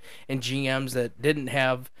coaches and GMs that didn't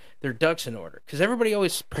have their ducks in order. Because everybody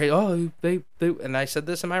always pray, oh, they and I said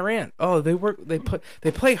this in my rant. Oh,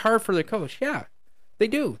 they play hard for their coach. Yeah, they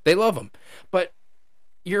do. They love them. But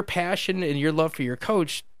your passion and your love for your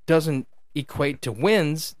coach doesn't equate to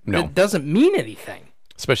wins. No. It doesn't mean anything.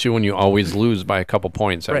 Especially when you always lose by a couple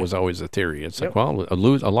points. That was always the theory. It's like, well, a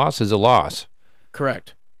loss is a loss.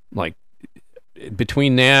 Correct. Like,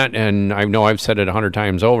 between that and, I know I've said it 100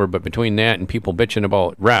 times over, but between that and people bitching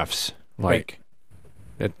about refs, like,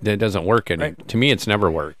 that doesn't work. To me, it's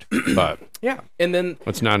never worked. But yeah, and then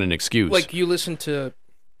it's not an excuse. Like, you listen to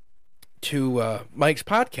Mike's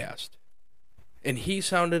podcast, and he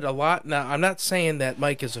sounded a lot. Now, I'm not saying that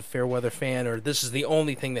Mike is a fair weather fan or this is the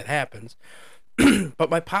only thing that happens, but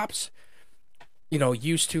my pops,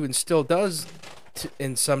 used to and still does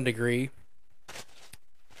in some degree.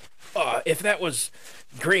 If that was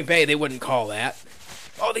Green Bay, they wouldn't call that.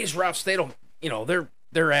 Oh, these refs, they don't,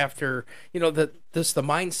 they're after, the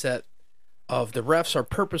mindset of the refs are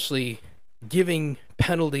purposely giving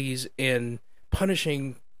penalties and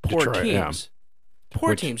punishing poor teams. Yeah.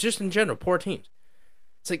 Poor teams, just in general, poor teams.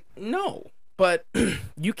 It's like, no, but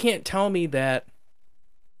you can't tell me that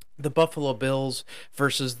the Buffalo Bills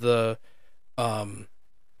versus the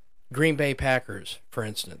Green Bay Packers, for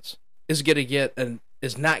instance, is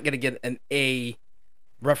not going to get an A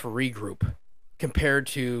referee group compared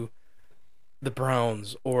to the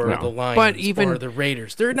Browns or the Lions or the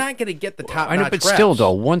Raiders. They're not going to get the top notch. But still,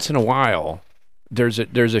 though, once in a while, there's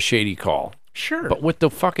a shady call. Sure. But with the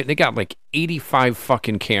fucking, they got like 85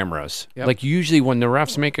 fucking cameras. Yep. Like, usually when the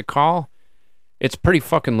refs make a call, it's pretty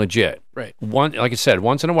fucking legit. Right. Like I said,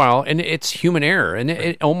 once in a while, and it's human error, and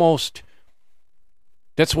it almost.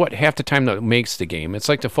 That's what half the time that makes the game. It's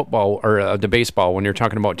like the football or the baseball when you're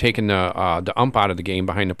talking about taking the ump out of the game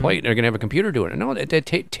behind the plate. Mm-hmm. They're going to have a computer doing it. No, that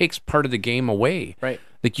takes part of the game away. Right.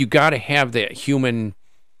 Like, you got to have that human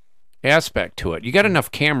aspect to it. You got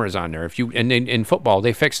enough cameras on there. And in football,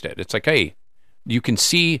 they fixed it. It's like, hey, you can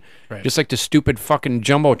see, just like the stupid fucking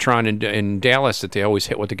Jumbotron in Dallas that they always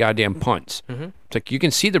hit with the goddamn punts. Mm-hmm. It's like, you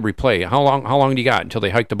can see the replay. How long do you got until they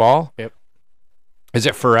hike the ball? Yep. Is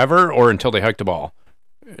it forever or until they hike the ball?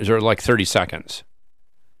 Is there like 30 seconds?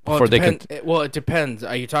 Well, it depends.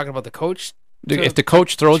 Are you talking about the coach? If the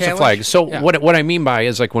coach throws the flag. So what I mean by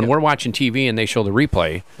is, like, when we're watching TV and they show the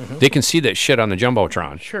replay, they can see that shit on the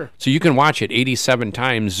Jumbotron. Sure. So you can watch it 87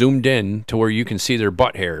 times zoomed in to where you can see their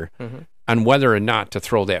butt hair. Mm-hmm. on whether or not to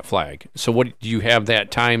throw that flag. So what do you have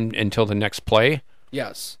that time until the next play?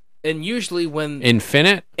 Yes. And usually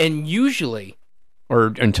Infinite?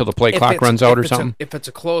 Or until the play clock runs out or something? If it's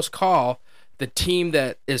a close call, the team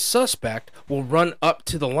that is suspect will run up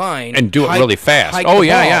to the line and do it really fast. Oh,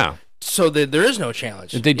 yeah. So that there is no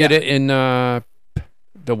challenge. They did it in the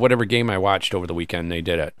whatever game I watched over the weekend. They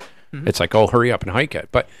did it. Mm-hmm. It's like, oh, hurry up and hike it.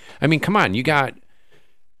 But, I mean, come on. You got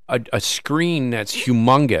a screen that's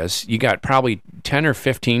humongous. You got probably 10 or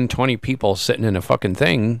 15, 20 people sitting in a fucking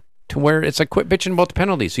thing to where it's like, quit bitching about the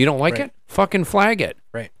penalties. You don't like it? Fucking flag it.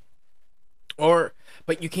 Right.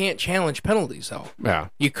 But you can't challenge penalties, though. Yeah.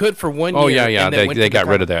 You could for 1 year. Oh, yeah. They got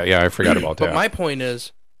rid of that. Yeah, I forgot about that. But my point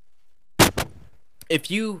is, if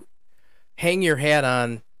you hang your hat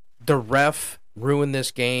on the ref ruined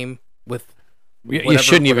this game with you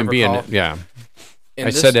shouldn't even be in it. Yeah. I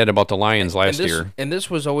said that about the Lions last year. And this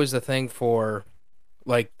was always the thing for,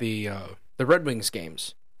 like, the Red Wings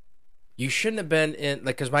games. You shouldn't have been in,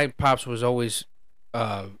 like, because my pops was always,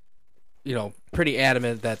 pretty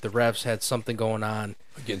adamant that the refs had something going on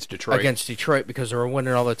against Detroit because they were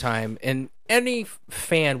winning all the time. And any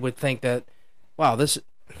fan would think that, wow,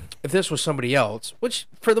 if this was somebody else, which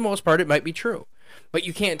for the most part it might be true, but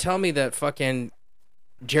you can't tell me that fucking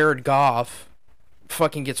Jared Goff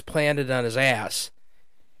fucking gets planted on his ass,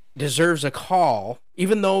 deserves a call,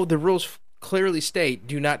 even though the rules clearly state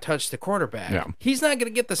do not touch the quarterback. Yeah. He's not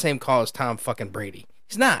going to get the same call as Tom fucking Brady.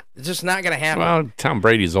 He's not. It's just not going to happen. Well, Tom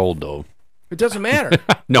Brady's old, though. It doesn't matter.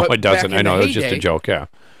 No, it doesn't. I know. It was just a joke, yeah.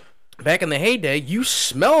 Back in the heyday, you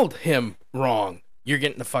smelled him wrong. You're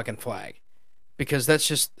getting the fucking flag. Because that's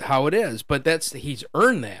just how it is. But he's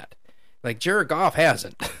earned that. Like, Jared Goff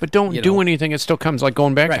hasn't. But don't do anything. It still comes like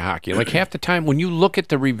going back to hockey. Like, half the time, when you look at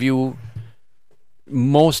the review,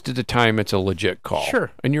 most of the time it's a legit call.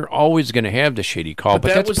 Sure. And you're always going to have the shitty call,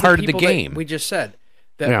 but that's part of the game. We just said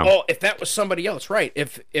that, if that was somebody else, right.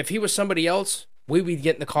 If he was somebody else, we would be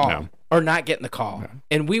getting the call or not getting the call.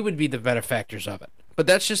 And we would be the benefactors of it. But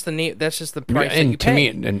that's just the price that you pay. And to me,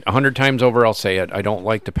 and 100 times over, I'll say it, I don't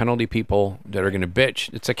like the penalty people that are going to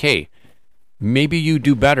bitch. It's like, hey, maybe you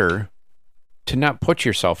do better to not put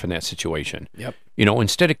yourself in that situation. Yep.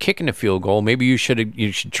 Instead of kicking a field goal, maybe you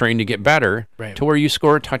should train to get better to where you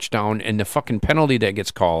score a touchdown and the fucking penalty that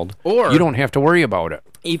gets called, or you don't have to worry about it.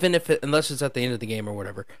 Even unless it's at the end of the game or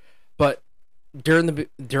whatever. But during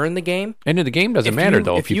the game, end of the game doesn't matter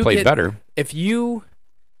though if you played better. If you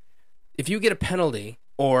get a penalty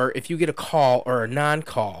or if you get a call or a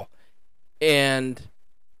non-call and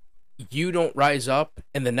you don't rise up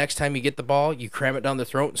and the next time you get the ball you cram it down the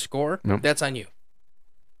throat and score, that's on you.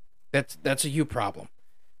 That's a you problem.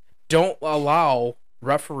 Don't allow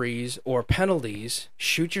referees or penalties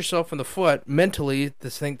shoot yourself in the foot mentally to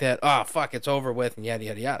think that, fuck, it's over with and yada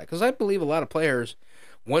yada yada. Because I believe a lot of players,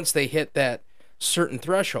 once they hit that certain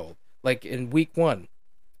threshold, like in week 1,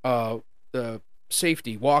 the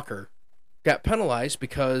safety Walker got penalized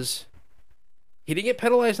because he didn't get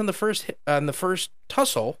penalized on the first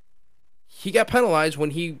tussle. He got penalized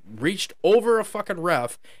when he reached over a fucking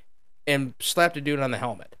ref and slapped a dude on the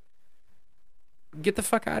helmet. Get the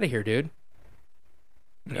fuck out of here, dude.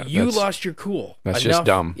 Yeah, you lost your cool. That's just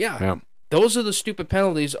dumb. Yeah. Those are the stupid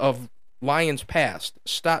penalties of Lions past.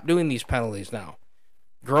 Stop doing these penalties now.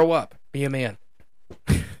 Grow up. Be a man.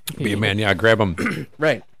 Be a man, yeah. Grab them.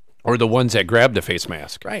 Right. Or the ones that grab the face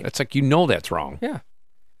mask. Right. That's like, that's wrong. Yeah.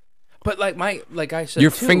 But like I said,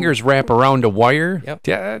 your fingers wrap around a wire. Yep.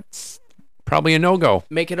 That's probably a no-go.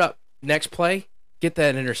 Make it up. Next play, get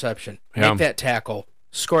that interception. Make that tackle.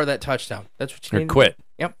 Score that touchdown. That's what you need. Or quit.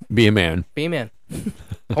 Yep. Be a man. Be a man.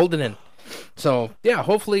 Hold it in. So, yeah,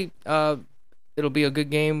 hopefully it'll be a good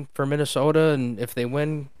game for Minnesota, and if they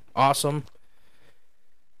win, awesome.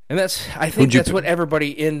 And I think that's what everybody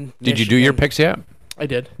in Did you do your picks yet? I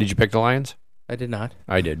did. Did you pick the Lions? I did not.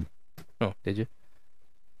 I did. Oh, did you?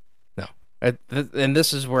 No. And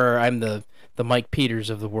this is where I'm the Mike Peters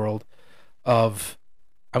of the world of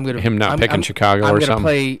I'm picking Chicago or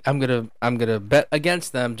something. I'm gonna bet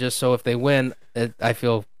against them just so if they win, I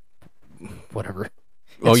feel whatever.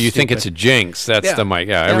 You think it's a jinx? That's the Mike.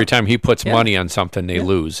 Yeah. Every time he puts money on something, they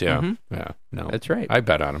lose. Yeah. Mm-hmm. Yeah. No, that's right. I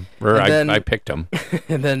bet on him. Or I picked him.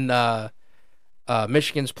 And then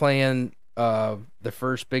Michigan's playing the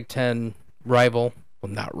first Big Ten rival.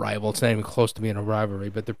 Well, not rival. It's not even close to being a rivalry,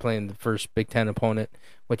 but they're playing the first Big Ten opponent,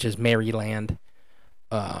 which is Maryland.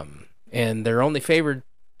 And they're only favored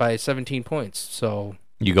by 17 points. So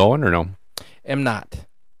you going or no? Am not.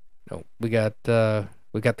 No, we got the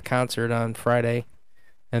concert on Friday,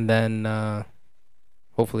 and then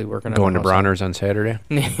hopefully working on going to Bronner's on Saturday.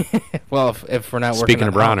 Well, if we're not speaking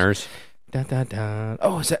of Bronner's, Dun, dun, dun.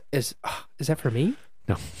 Oh, is that for me?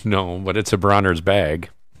 No, but it's a Bronner's bag.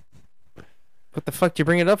 What the fuck do you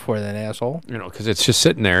bring it up for then, asshole? You know, because it's just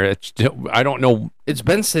sitting there. I don't know. It's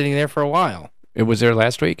been sitting there for a while. It was there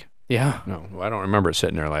last week? Yeah. No, I don't remember it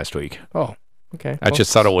sitting there last week. Oh, okay. I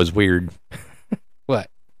just thought it was weird What?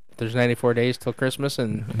 There's 94 days till Christmas,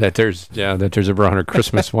 and that there's a Bronner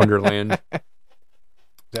Christmas Wonderland. Is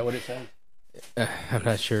that what it says? I'm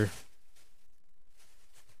not sure.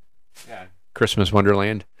 Yeah. Christmas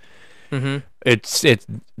Wonderland. Mm-hmm. It's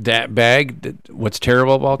that bag. What's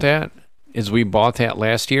terrible about that is we bought that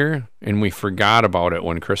last year and we forgot about it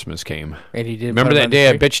when Christmas came. And he did. Remember that day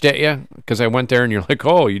I bitched at you because I went there and you're like,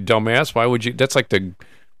 "Oh, you dumbass! Why would you?" That's like the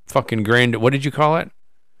fucking grand. What did you call it?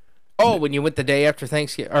 Oh, when you went the day after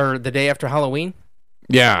Thanksgiving or the day after Halloween.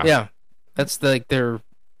 Yeah. Yeah, that's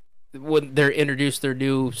when they're introduced their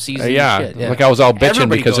new season. Yeah. Shit. Yeah, like I was all bitching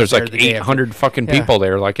Everybody because goes there's like there the day 800 fucking Yeah. people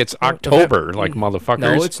there. Like it's October, like motherfuckers.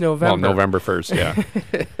 No, it's November. Well, November 1st,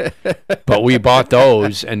 yeah. But we bought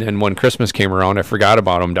those, and then when Christmas came around, I forgot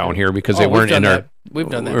about them down here because they weren't in our. We've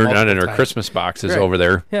done that. We're not in multiple our times. Christmas boxes Right. over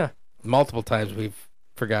there. Yeah, multiple times we've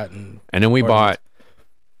forgotten. And then we Ornaments.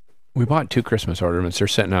 bought 2 Christmas ornaments. They're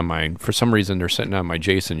sitting on mine. For some reason, they're sitting on my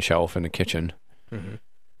Jason shelf in the kitchen. Mhm.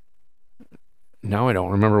 Now I don't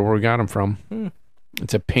remember where we got them from.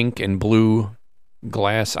 It's a pink and blue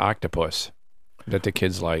glass octopus that the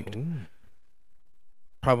kids liked. Ooh.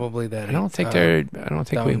 Probably that. I don't think we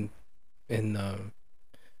down in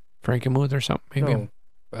Frankenmuth or something.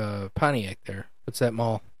 Maybe Pontiac there. What's that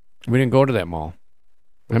mall we didn't go to that mall.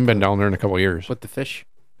 I haven't been down there in a couple of years. with the fish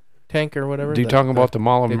tank or whatever? Are you talking about the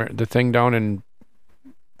mall of the- the thing down in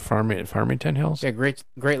Farmington Hills? Yeah, Great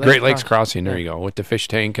Great Lakes Crossing. There you go, with the fish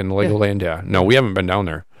tank and Legoland. Yeah. No, we haven't been down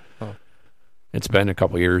there. Oh. It's been a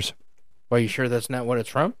couple years. Are you sure that's not what it's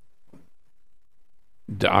from?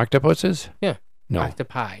 The octopuses? Yeah. No.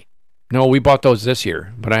 Octopi. No, we bought those this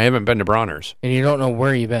year, but I haven't been to Bronner's. And you don't know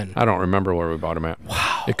where you've been. I don't remember where we bought them at.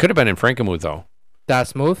 Wow. It could have been in Frankenmuth, though. That's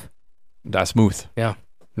smooth. Das Smooth. Yeah.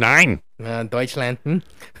 9. Deutschland.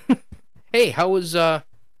 Hey, how was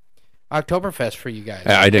Oktoberfest for you guys?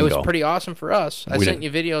 I didn't It was go. pretty awesome for us. I We sent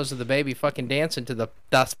you videos of the baby fucking dancing to the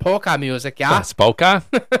Das Polka music, yeah? Das Polka?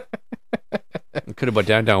 Could have put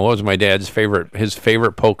that down. What was my dad's favorite? His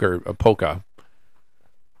favorite polka.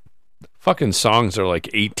 Fucking songs are like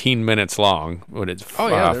 18 minutes long. What it's Oh,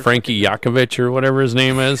 yeah, they're Frankie Yakovich or whatever his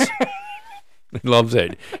name is. He loves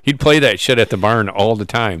it. He'd play that shit at the barn all the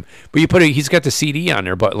time. But he's got the CD on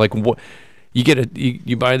there. But like, what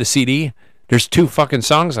you buy the CD. There's 2 fucking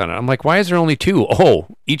songs on it. I'm like, why is there only 2? Oh,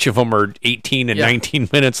 each of them are 18 and 19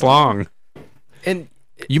 minutes long. And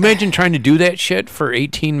You imagine trying to do that shit for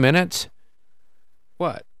 18 minutes?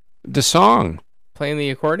 what? The song. Playing the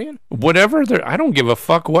accordion? Whatever. I don't give a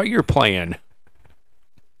fuck what you're playing.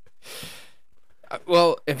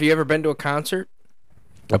 Well, have you ever been to a concert?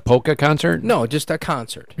 A polka concert? No, just a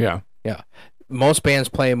concert. Yeah. Yeah. Most bands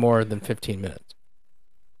play more than 15 minutes.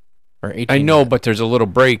 Or 18 I know, minutes. but there's a little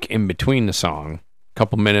break in between the song. A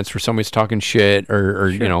couple minutes where somebody's talking shit or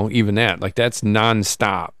you know, even that. Like, that's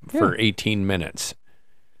nonstop for 18 minutes.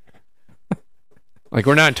 Like,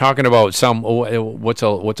 we're not talking about what's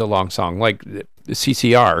a long song? Like the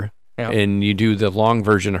CCR, and you do the long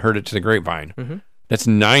version, Heard It to the Grapevine. Mm-hmm. That's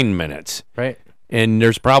 9 minutes. Right. And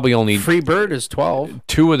there's probably only Free Bird is 12.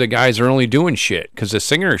 2 of the guys are only doing shit because the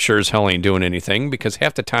singer sure as hell ain't doing anything because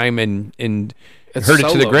half the time in It's Heard It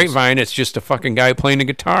to the solos. Grapevine, it's just a fucking guy playing a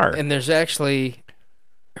guitar. And there's actually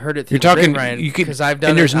Heard It to You're the talking, Grapevine you could, because I've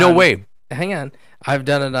done and there's it no on- way. Hang on. I've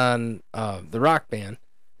done it on the Rock Band.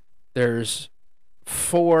 There's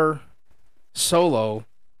 4 solo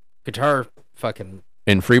guitar fucking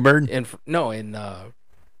In Freebird? in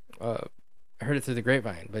Heard It Through the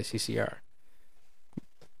Grapevine by CCR.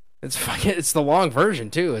 It's the long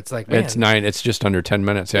version too. It's like, man, It's 9. It's just under 10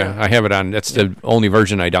 minutes. Yeah, Yeah. I have it on. That's the only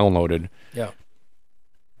version I downloaded. Yeah.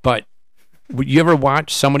 But would you ever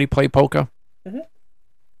watch somebody play polka? Mm-hmm.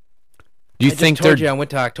 Do you I think just told they're? you I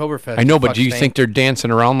went to Oktoberfest. I know, for but do you fuck's think they're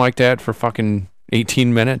dancing around like that for fucking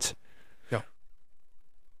 18 minutes? No.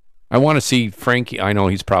 I want to see Frankie. I know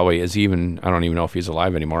he's probably I don't even know if he's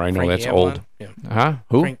alive anymore. I know Frankie that's Avalon? old. Yeah. Huh?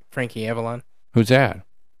 Who? Frankie Avalon. Who's that?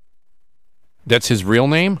 That's his real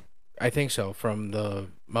name? I think so, from the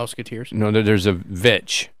Musketeers. No, there's a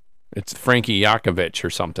Vitch. It's Frankie Yakovich or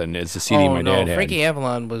something. Is the CD my dad had. Frankie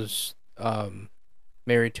Avalon was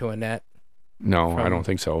married to Annette. No, I from don't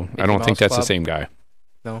think so. I Mickey don't think Mouse that's the Club. same guy.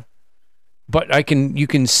 No. But you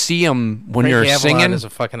can see him when Frankie you're Avalon singing. is a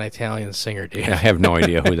fucking Italian singer, dude. I have no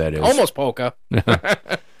idea who that is. Almost polka.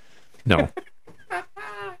 No.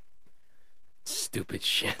 stupid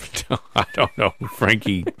shit. I don't know.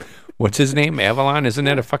 Frankie, what's his name? Avalon? Isn't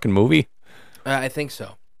that a fucking movie? I think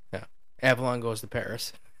so. Yeah. Avalon Goes to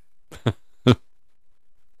Paris.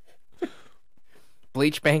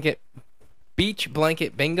 Beach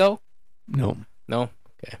blanket bingo? No. No?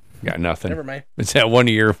 Okay. Got nothing. Never mind. Is that one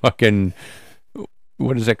of your fucking,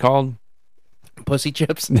 what is it called? Pussy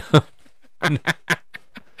chips?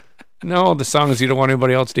 No, the songs you don't want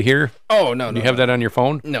anybody else to hear? Oh, no, Do no. you have that on your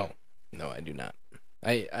phone? No. No, I do not.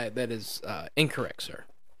 I that is incorrect, sir.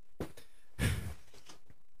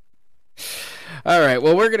 All right,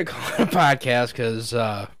 well, we're going to call it a podcast because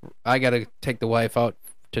I got to take the wife out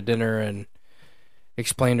to dinner and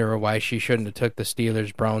explain to her why she shouldn't have took the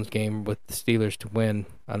Steelers-Browns game with the Steelers to win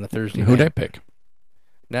on the Thursday Who'd night. I pick?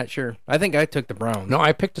 Not sure. I think I took the Browns. No,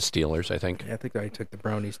 I picked the Steelers, I think. I think I took the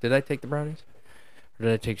Brownies. Did I take the Brownies? Or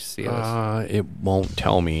did I take the Steelers? It won't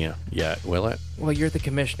tell me yet, will it? Well, you're the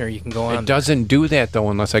commissioner. You can go on. It doesn't do that, though,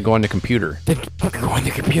 unless I go on the computer. Then go on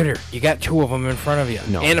the computer. You got two of them in front of you.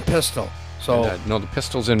 No. And a pistol. So No, the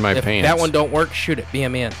pistol's in my if pants. that one don't work, shoot it. Be a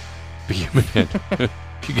man. Be a man.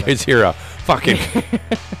 You guys hear a fucking...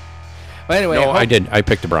 But anyway. No, I did. I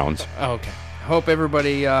picked the Browns. Oh, okay. Hope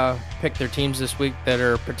everybody picked their teams this week that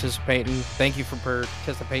are participating. Thank you for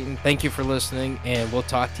participating. Thank you for listening. And we'll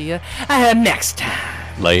talk to you next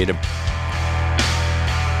time. Later.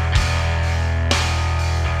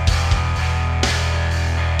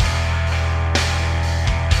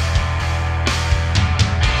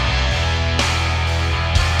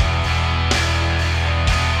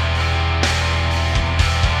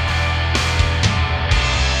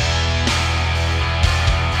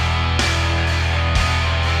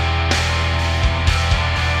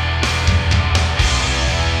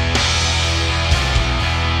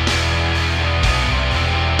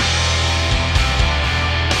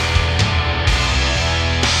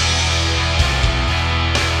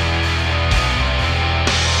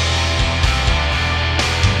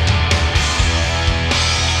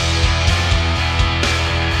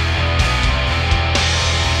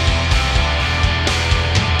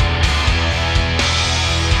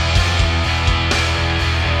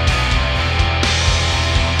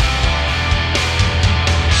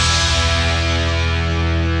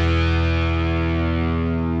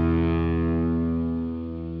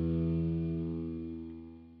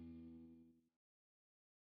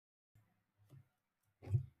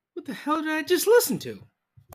 What the hell did I just listen to?